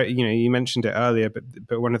said you mentioned it earlier,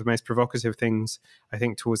 but one of the most provocative things I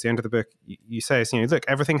think towards the end of the book you say is, look,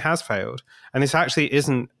 everything has failed, and this actually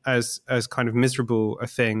isn't as kind of miserable a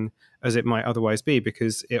thing as it might otherwise be,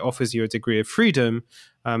 because it offers you a degree of freedom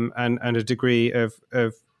and a degree of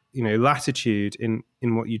latitude in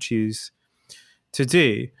what you choose to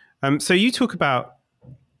do. So you talk about,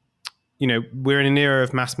 we're in an era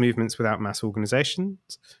of mass movements without mass organizations.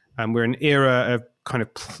 We're in an era of kind of,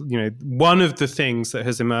 one of the things that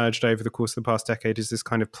has emerged over the course of the past decade is this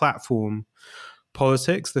kind of platform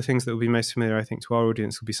politics. The things that will be most familiar, I think, to our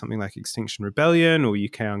audience will be something like Extinction Rebellion or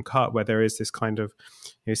UK Uncut, where there is this kind of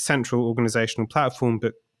central organizational platform,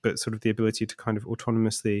 but sort of the ability to kind of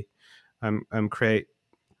autonomously create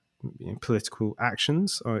political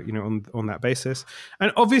actions, or on that basis.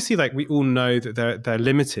 And obviously, we all know that they're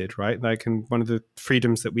limited, right? And one of the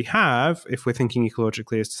freedoms that we have, if we're thinking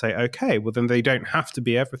ecologically, is to say, okay, well then they don't have to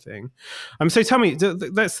be everything. So tell me,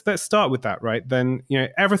 let's start with that, right? Then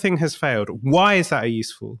everything has failed. Why is that a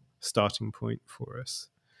useful starting point for us?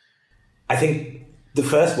 I think the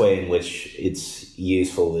first way in which it's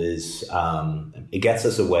useful is it gets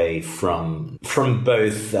us away from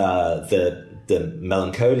both the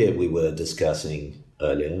melancholia we were discussing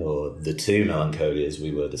earlier, or the two melancholias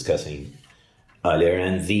we were discussing earlier,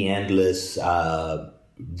 and the endless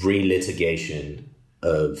relitigation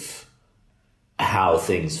of how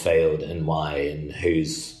things failed and why and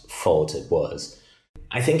whose fault it was.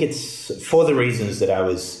 I think it's for the reasons that I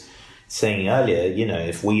was saying earlier.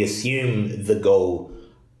 If we assume the goal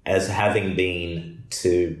as having been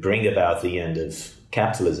to bring about the end of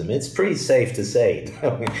capitalism, it's pretty safe to say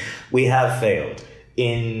we have failed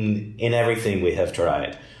in everything we have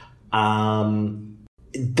tried.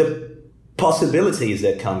 The possibilities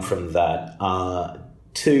that come from that are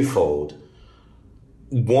twofold.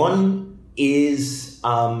 One is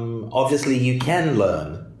obviously you can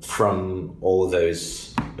learn from all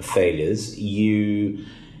those failures. You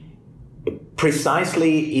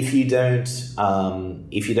precisely if you don't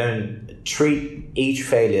treat each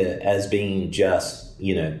failure as being just,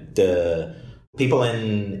 the people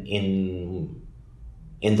in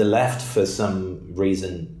the left for some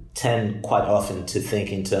reason tend quite often to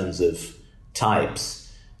think in terms of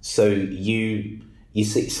types. So you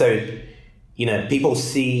see, people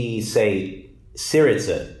see, say,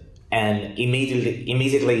 Syriza, and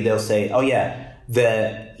immediately they'll say, oh yeah,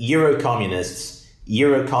 the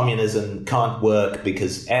Eurocommunism can't work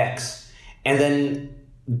because X, and then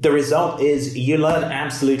the result is you learn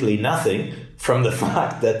absolutely nothing from the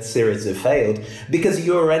fact that Syriza failed because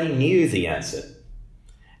you already knew the answer.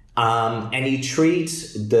 And you treat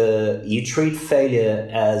failure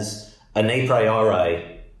as an a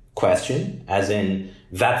priori question, as in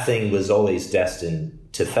that thing was always destined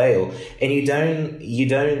to fail, and you don't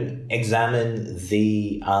examine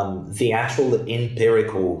the actual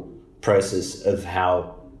empirical process of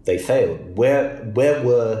how they failed. Where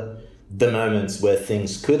were the moments where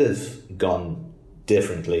things could have gone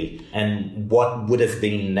differently, and what would have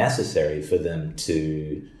been necessary for them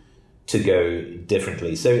to go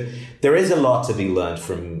differently? So there is a lot to be learned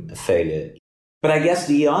from failure. But I guess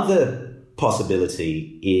the other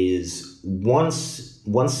possibility is once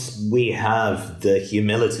we have the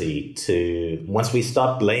humility once we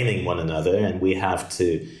stop blaming one another and we have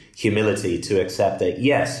humility to accept that,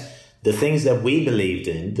 yes, the things that we believed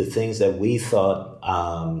in, the things that we thought,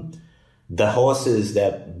 the horses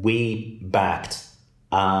that we backed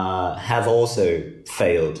have also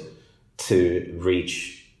failed to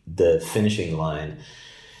reach the finishing line,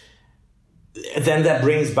 then that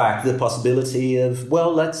brings back the possibility of,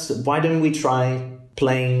 well, why don't we try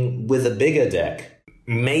playing with a bigger deck?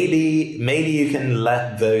 Maybe you can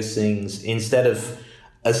let those things, instead of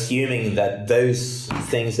assuming that those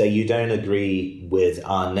things that you don't agree with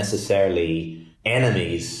are necessarily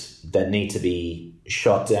enemies that need to be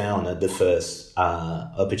shot down at the first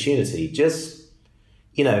opportunity, just,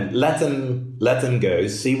 let them go,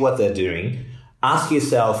 see what they're doing. Ask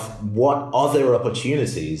yourself, what other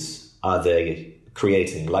opportunities are they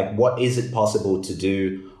creating? Like, what is it possible to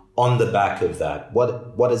do on the back of that?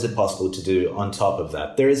 What is it possible to do on top of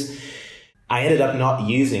that? I ended up not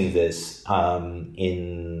using this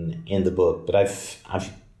in the book, but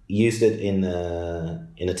I've used it in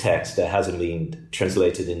a text that hasn't been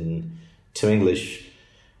translated into English,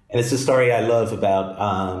 and it's a story I love about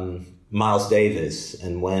Miles Davis,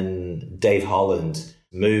 and when Dave Holland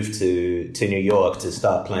moved to New York to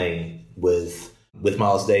start playing with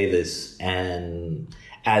Miles Davis, and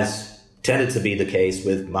as tended to be the case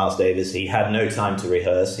with Miles Davis, he had no time to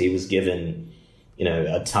rehearse. He was given,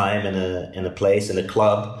 a time and a place and a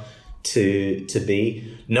club to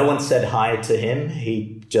be. No one said hi to him.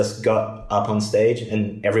 He just got up on stage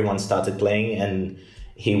and everyone started playing, and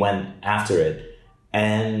he went after it.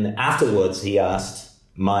 And afterwards he asked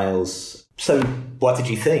Miles, "So what did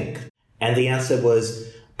you think?" And the answer was,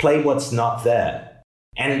 "Play what's not there."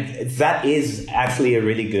 And that is actually a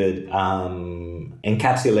really good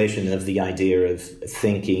encapsulation of the idea of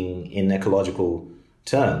thinking in ecological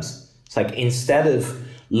terms. It's like, instead of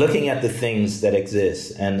looking at the things that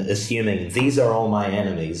exist and assuming these are all my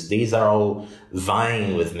enemies, these are all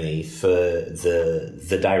vying with me for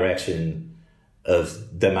the direction of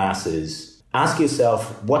the masses, ask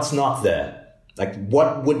yourself, what's not there? Like,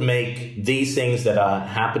 what would make these things that are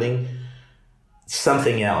happening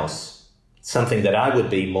something else, something that I would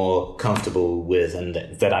be more comfortable with and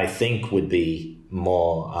that I think would be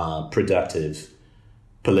more productive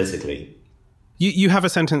politically. You have a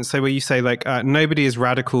sentence, say, where you say, like, nobody is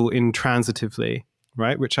radical intransitively,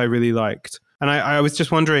 right? Which I really liked. And I was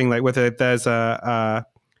just wondering, like, whether there's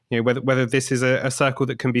whether this is a circle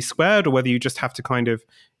that can be squared, or whether you just have to kind of,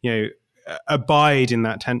 abide in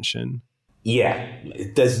that tension. Yeah,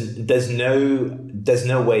 there's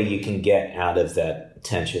no way you can get out of that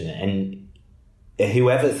tension, and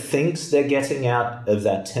whoever thinks they're getting out of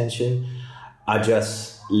that tension are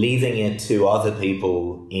just leaving it to other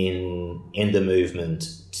people in the movement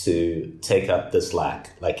to take up the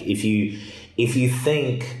slack. Like, if you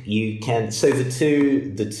think you can, so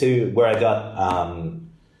the two where I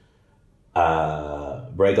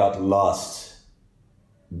got lost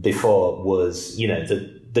before was,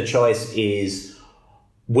 the choice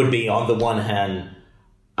would be, on the one hand,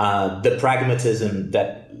 the pragmatism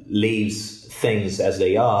that leaves things as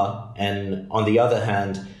they are, and on the other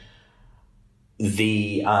hand,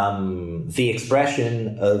 the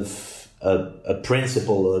expression of a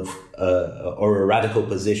principle of or a radical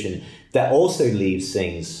position that also leaves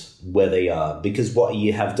things where they are. Because what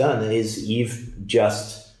you have done is you've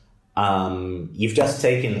just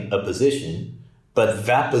taken a position, but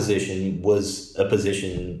that position was a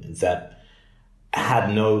position that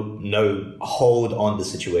had no hold on the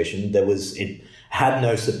situation. It had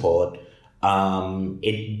no support.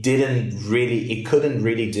 It couldn't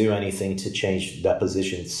really do anything to change that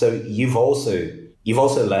position. So you've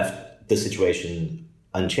also left the situation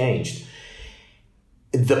unchanged.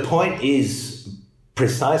 The point is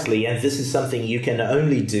precisely, and this is something you can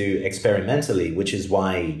only do experimentally, which is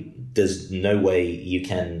why there's no way you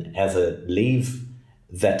can ever leave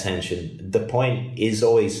that tension. The point is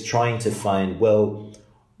always trying to find, well,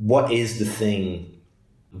 what is the thing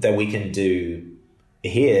that we can do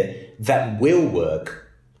here that will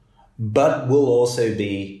work, but will also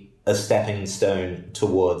be a stepping stone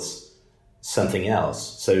towards something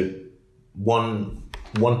else. So one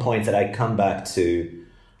point that I come back to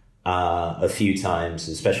a few times,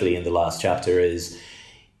 especially in the last chapter, is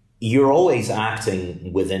you're always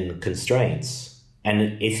acting within constraints.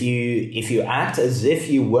 And if you act as if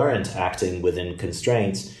you weren't acting within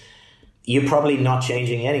constraints, you're probably not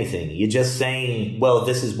changing anything. You're just saying, well,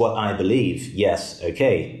 this is what I believe. Yes,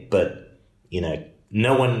 okay. But,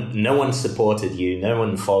 no one supported you. No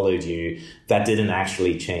one followed you. That didn't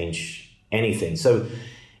actually change anything. So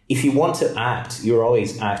if you want to act, you're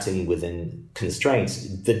always acting within constraints.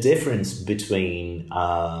 The difference between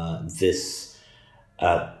this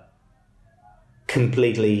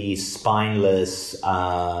completely spineless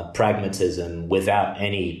pragmatism without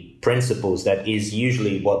any principles, that is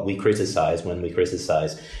usually what we criticize when we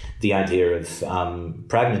criticize the idea of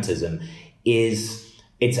pragmatism, is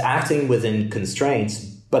it's acting within constraints,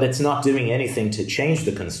 but it's not doing anything to change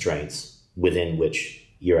the constraints within which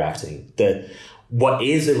you're acting. What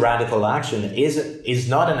is a radical action is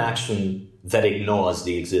not an action that ignores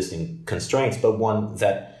the existing constraints, but one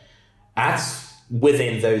that acts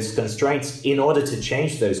within those constraints in order to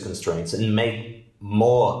change those constraints and make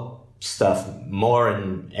more stuff, more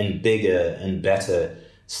and bigger and better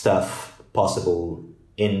stuff possible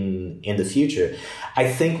in the future.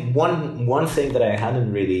 I think one thing that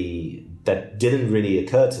that didn't really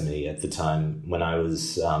occur to me at the time when I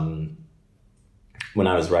was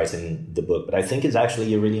writing the book, but I think is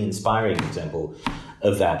actually a really inspiring example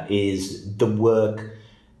of that, is the work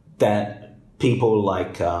that people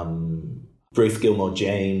like Ruth Gilmore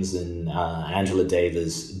James and Angela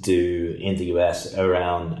Davis do in the US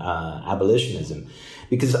around abolitionism.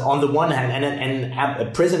 Because on the one hand,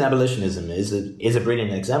 and prison abolitionism is a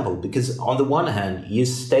brilliant example, because on the one hand, you're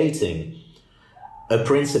stating a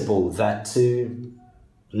principle that to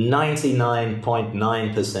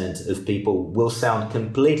 99.9% of people will sound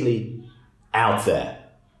completely out there.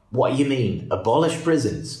 What you mean? Abolish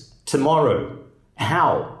prisons tomorrow?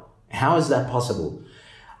 How? How is that possible?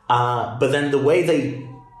 But then the way they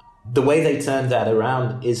turn that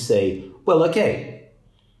around is say, well, okay,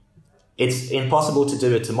 it's impossible to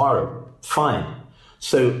do it tomorrow. Fine.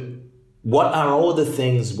 So what are all the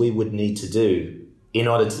things we would need to do in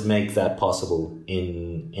order to make that possible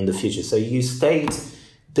in the future? So you state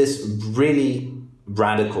this really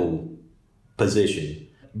radical position,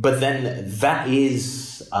 but then that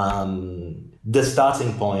is the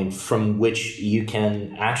starting point from which you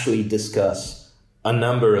can actually discuss a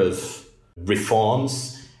number of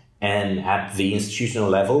reforms, and at the institutional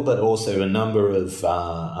level, but also a number of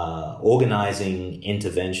organizing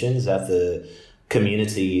interventions at the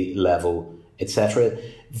community level, etc.,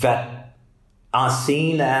 that are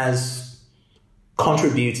seen as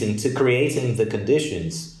contributing to creating the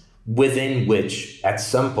conditions within which, at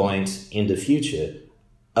some point in the future,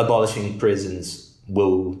 abolishing prisons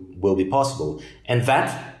will be possible. And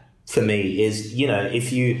that, for me, is,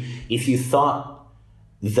 if you thought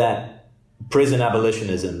that prison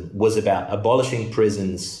abolitionism was about abolishing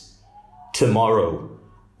prisons tomorrow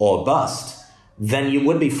or bust, then you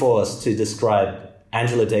would be forced to describe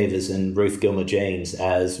Angela Davis and Ruth Gilmore James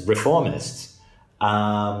as reformists,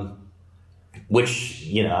 which,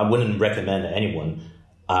 I wouldn't recommend anyone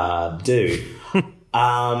do.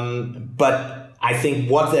 But I think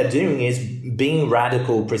what they're doing is being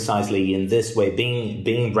radical precisely in this way,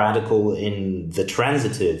 being radical in the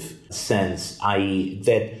transitive sense, i.e.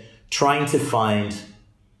 that trying to find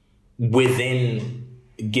within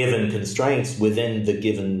given constraints, within the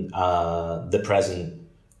given, the present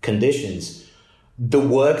conditions, the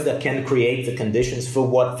work that can create the conditions for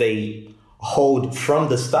what they hold from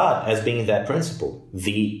the start as being that principle.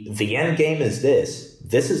 The end game is this.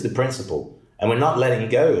 This is the principle. And we're not letting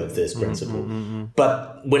go of this principle.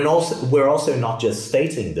 But we're also not just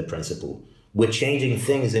stating the principle. We're changing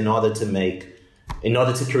things in order to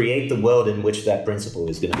create the world in which that principle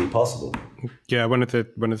is going to be possible. Yeah, one of the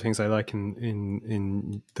things I like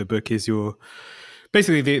in the book is your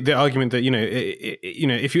basically the argument that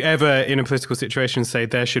if you ever in a political situation say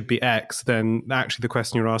there should be X, then actually the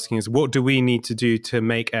question you're asking is what do we need to do to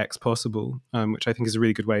make X possible, which I think is a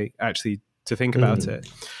really good way actually to think about it.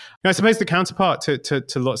 Now, I suppose the counterpart to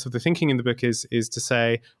lots of the thinking in the book is to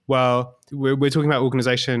say, well, we're talking about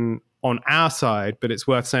organization on our side, but it's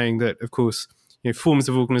worth saying that, of course, forms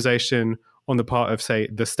of organization on the part of, say,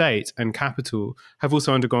 the state and capital have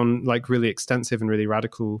also undergone like really extensive and really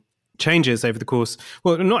radical changes over the course,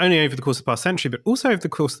 well, not only over the course of the past century, but also over the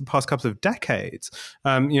course of the past couple of decades,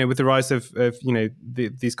 with the rise of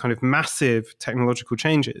these kind of massive technological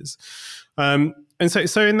changes. And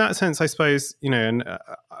so in that sense, I suppose,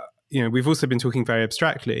 we've also been talking very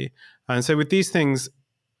abstractly. And so with these things,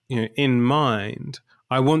 in mind,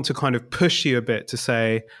 I want to kind of push you a bit to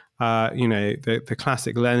say, the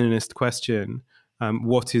classic Leninist question,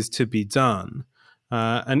 what is to be done?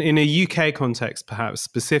 And in a UK context, perhaps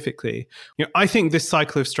specifically, I think this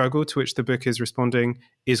cycle of struggle to which the book is responding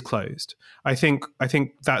is closed. I think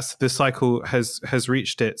that's the cycle has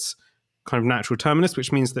reached its kind of natural terminus,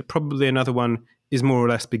 which means that probably another one is more or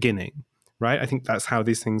less beginning, right? I think that's how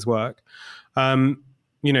these things work.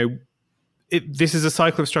 This is a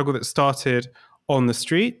cycle of struggle that started on the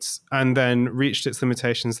streets and then reached its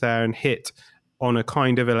limitations there and hit on a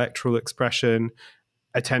kind of electoral expression,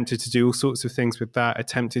 attempted to do all sorts of things with that,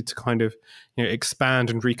 attempted to kind of expand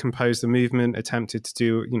and recompose the movement, attempted to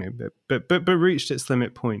do but reached its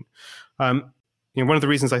limit point. One of the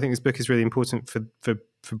reasons I think this book is really important for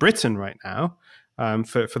Britain right now,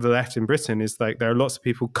 for the left in Britain, is like there are lots of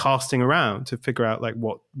people casting around to figure out like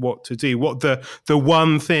what to do, what the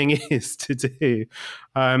one thing is to do.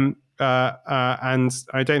 And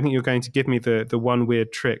I don't think you're going to give me the one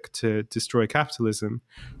weird trick to destroy capitalism,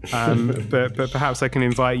 but perhaps I can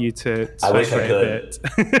invite you to speculate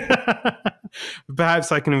a bit.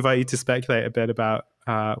 Perhaps I can invite you to speculate a bit about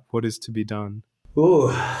what is to be done.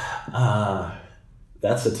 Ooh,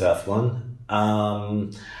 that's a tough one.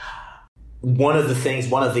 One of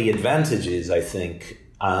the advantages I think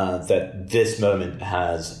that this moment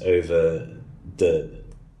has over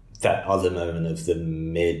that other moment of the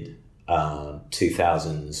mid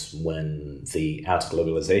 2000s when the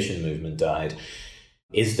anti-globalization movement died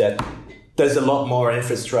is that there's a lot more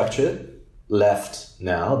infrastructure left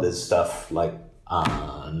now. There's stuff like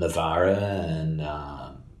Novara and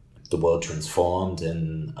The World Transformed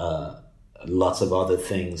and lots of other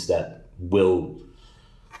things that will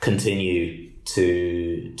continue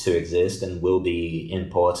to exist and will be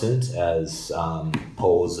important as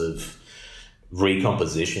poles of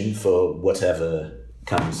recomposition for whatever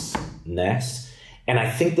comes next. And I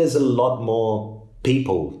think there's a lot more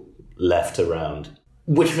people left around,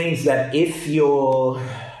 which means that if you're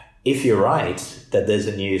right that there's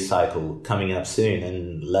a new cycle coming up soon,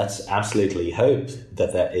 and let's absolutely hope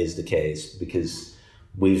that that is the case, because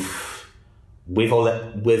we've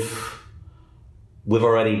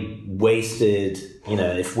already wasted,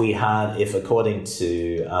 if according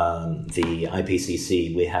to the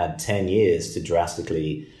IPCC, we had 10 years to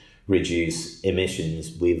drastically reduce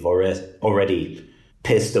emissions, we've already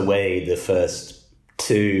pissed away the first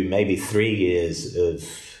 2, maybe 3 years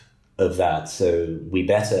of that. So we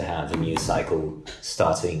better have a new cycle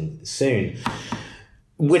starting soon,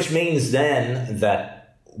 which means then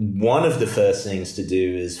that one of the first things to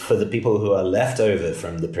do is for the people who are left over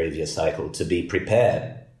from the previous cycle to be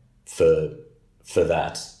prepared for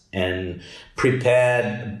that, and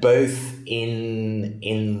prepared both in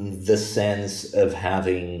the sense of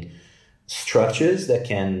having structures that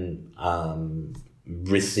can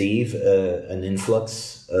receive an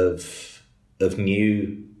influx of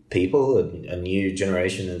new people, a new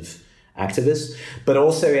generation of activists, but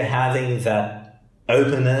also having that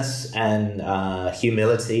openness and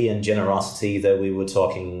humility and generosity that we were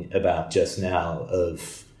talking about just now,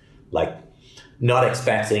 of like not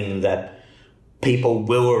expecting that people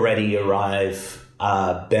will already arrive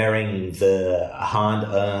bearing the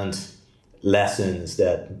hard-earned lessons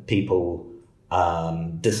that people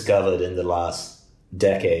discovered in the last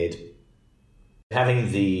decade.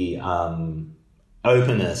 Having the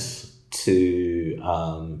openness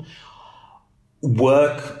to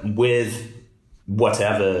work with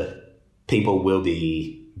whatever people will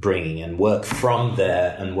be bringing and work from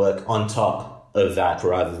there and work on top of that,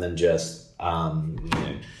 rather than just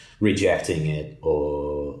rejecting it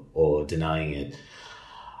or denying it.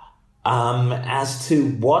 As to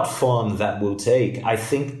what form that will take, I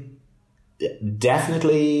think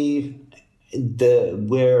definitely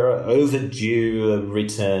we're overdue a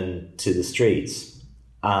return to the streets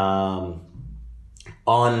on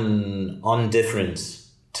different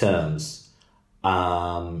terms.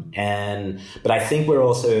 But I think we're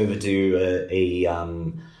also overdue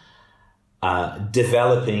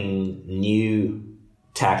developing new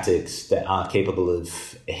tactics that are capable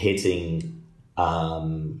of hitting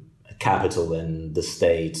capital and the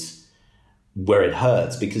state where it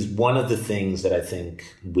hurts. Because one of the things that I think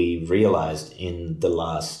we realized in the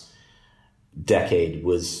last decade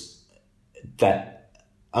was that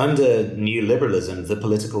under neoliberalism, the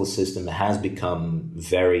political system has become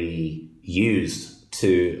very used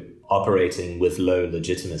to operating with low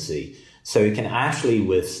legitimacy. So it can actually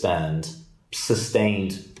withstand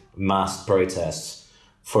sustained mass protests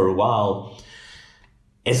for a while.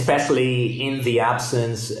 especially in the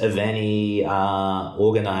absence of any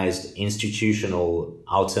organized institutional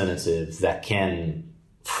alternative that can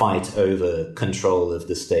fight over control of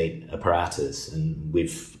the state apparatus. And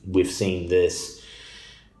we've seen this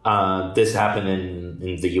happen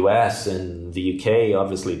in the US and the UK,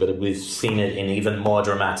 obviously, but we've seen it in even more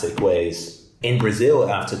dramatic ways in Brazil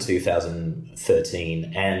after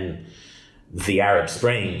 2013. And the Arab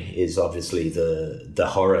Spring is obviously the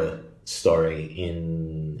horror story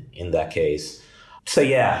in that case. So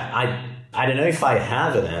yeah, I don't know if I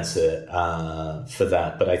have an answer for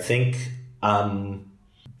that, but I think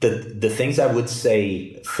the things I would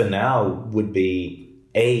say for now would be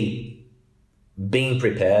being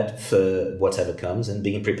prepared for whatever comes, and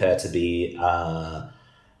being prepared to be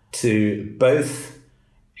to both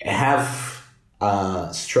have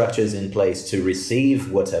structures in place to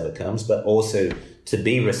receive whatever comes, but also to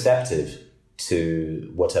be receptive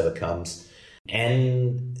to whatever comes,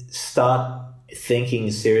 and start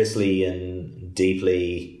thinking seriously and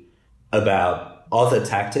deeply about other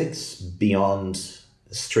tactics beyond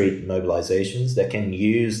street mobilizations that can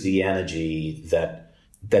use the energy that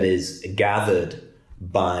is gathered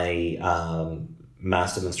by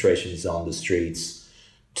mass demonstrations on the streets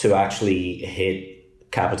to actually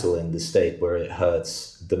hit capital in the state where it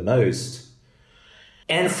hurts the most.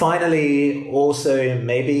 And finally, also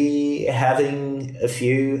maybe having a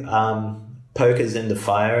few pokers in the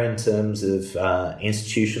fire in terms of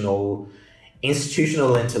institutional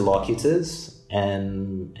interlocutors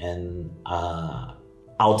and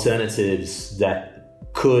alternatives that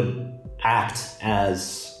could act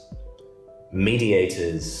as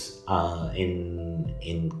mediators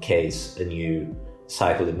in case a new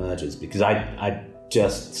cycle emerges. Because I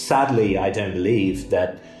just sadly I don't believe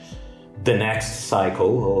that the next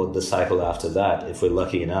cycle or the cycle after that, if we're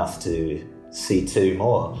lucky enough to see two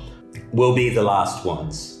more, will be the last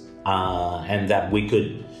ones, and that we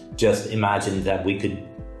could just imagine that we could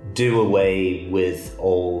do away with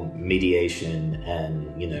all mediation and,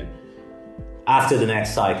 after the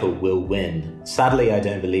next cycle we'll win. Sadly, I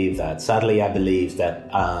don't believe that. Sadly, I believe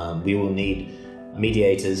that we will need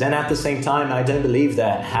mediators. And at the same time, I don't believe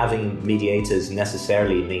that having mediators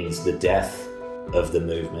necessarily means the death of the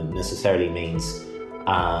movement, necessarily means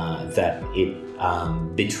that it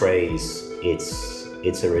betrays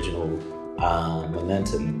its original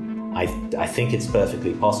momentum. I think it's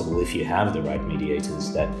perfectly possible, if you have the right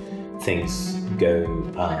mediators, that things go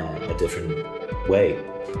a different way.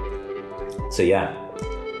 So yeah,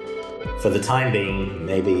 for the time being,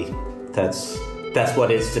 maybe that's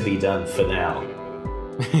what is to be done for now.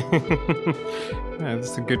 Yeah,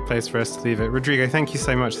 that's a good place for us to leave it. Rodrigo, thank you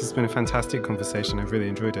so much. This has been a fantastic conversation. I've really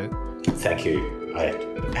enjoyed it. Thank you. I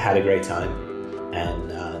had a great time.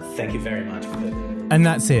 And thank you very much for it. And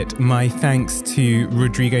that's it. My thanks to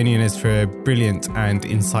Rodrigo Nunes for a brilliant and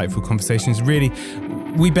insightful conversations. Really,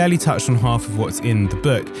 we barely touched on half of what's in the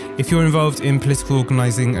book. If you're involved in political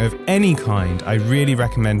organising of any kind, I really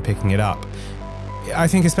recommend picking it up. I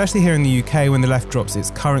think especially here in the UK, when the left drops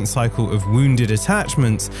its current cycle of wounded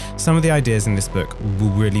attachments, some of the ideas in this book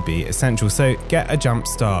will really be essential. So get a jump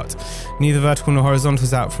start. Neither Vertical nor Horizontal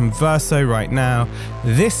is out from Verso right now.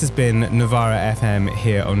 This has been Novara FM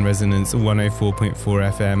here on Resonance 104.4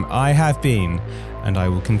 FM. I have been, and I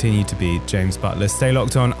will continue to be, James Butler. Stay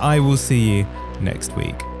locked on. I will see you next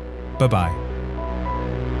week. Bye-bye.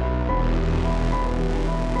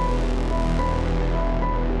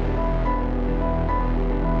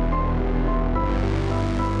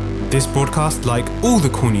 This broadcast, like all the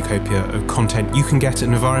cornucopia of content you can get at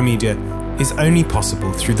Novara Media, is only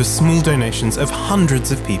possible through the small donations of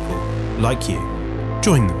hundreds of people like you.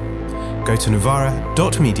 Join them. Go to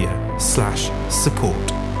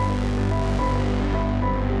novara.media/support.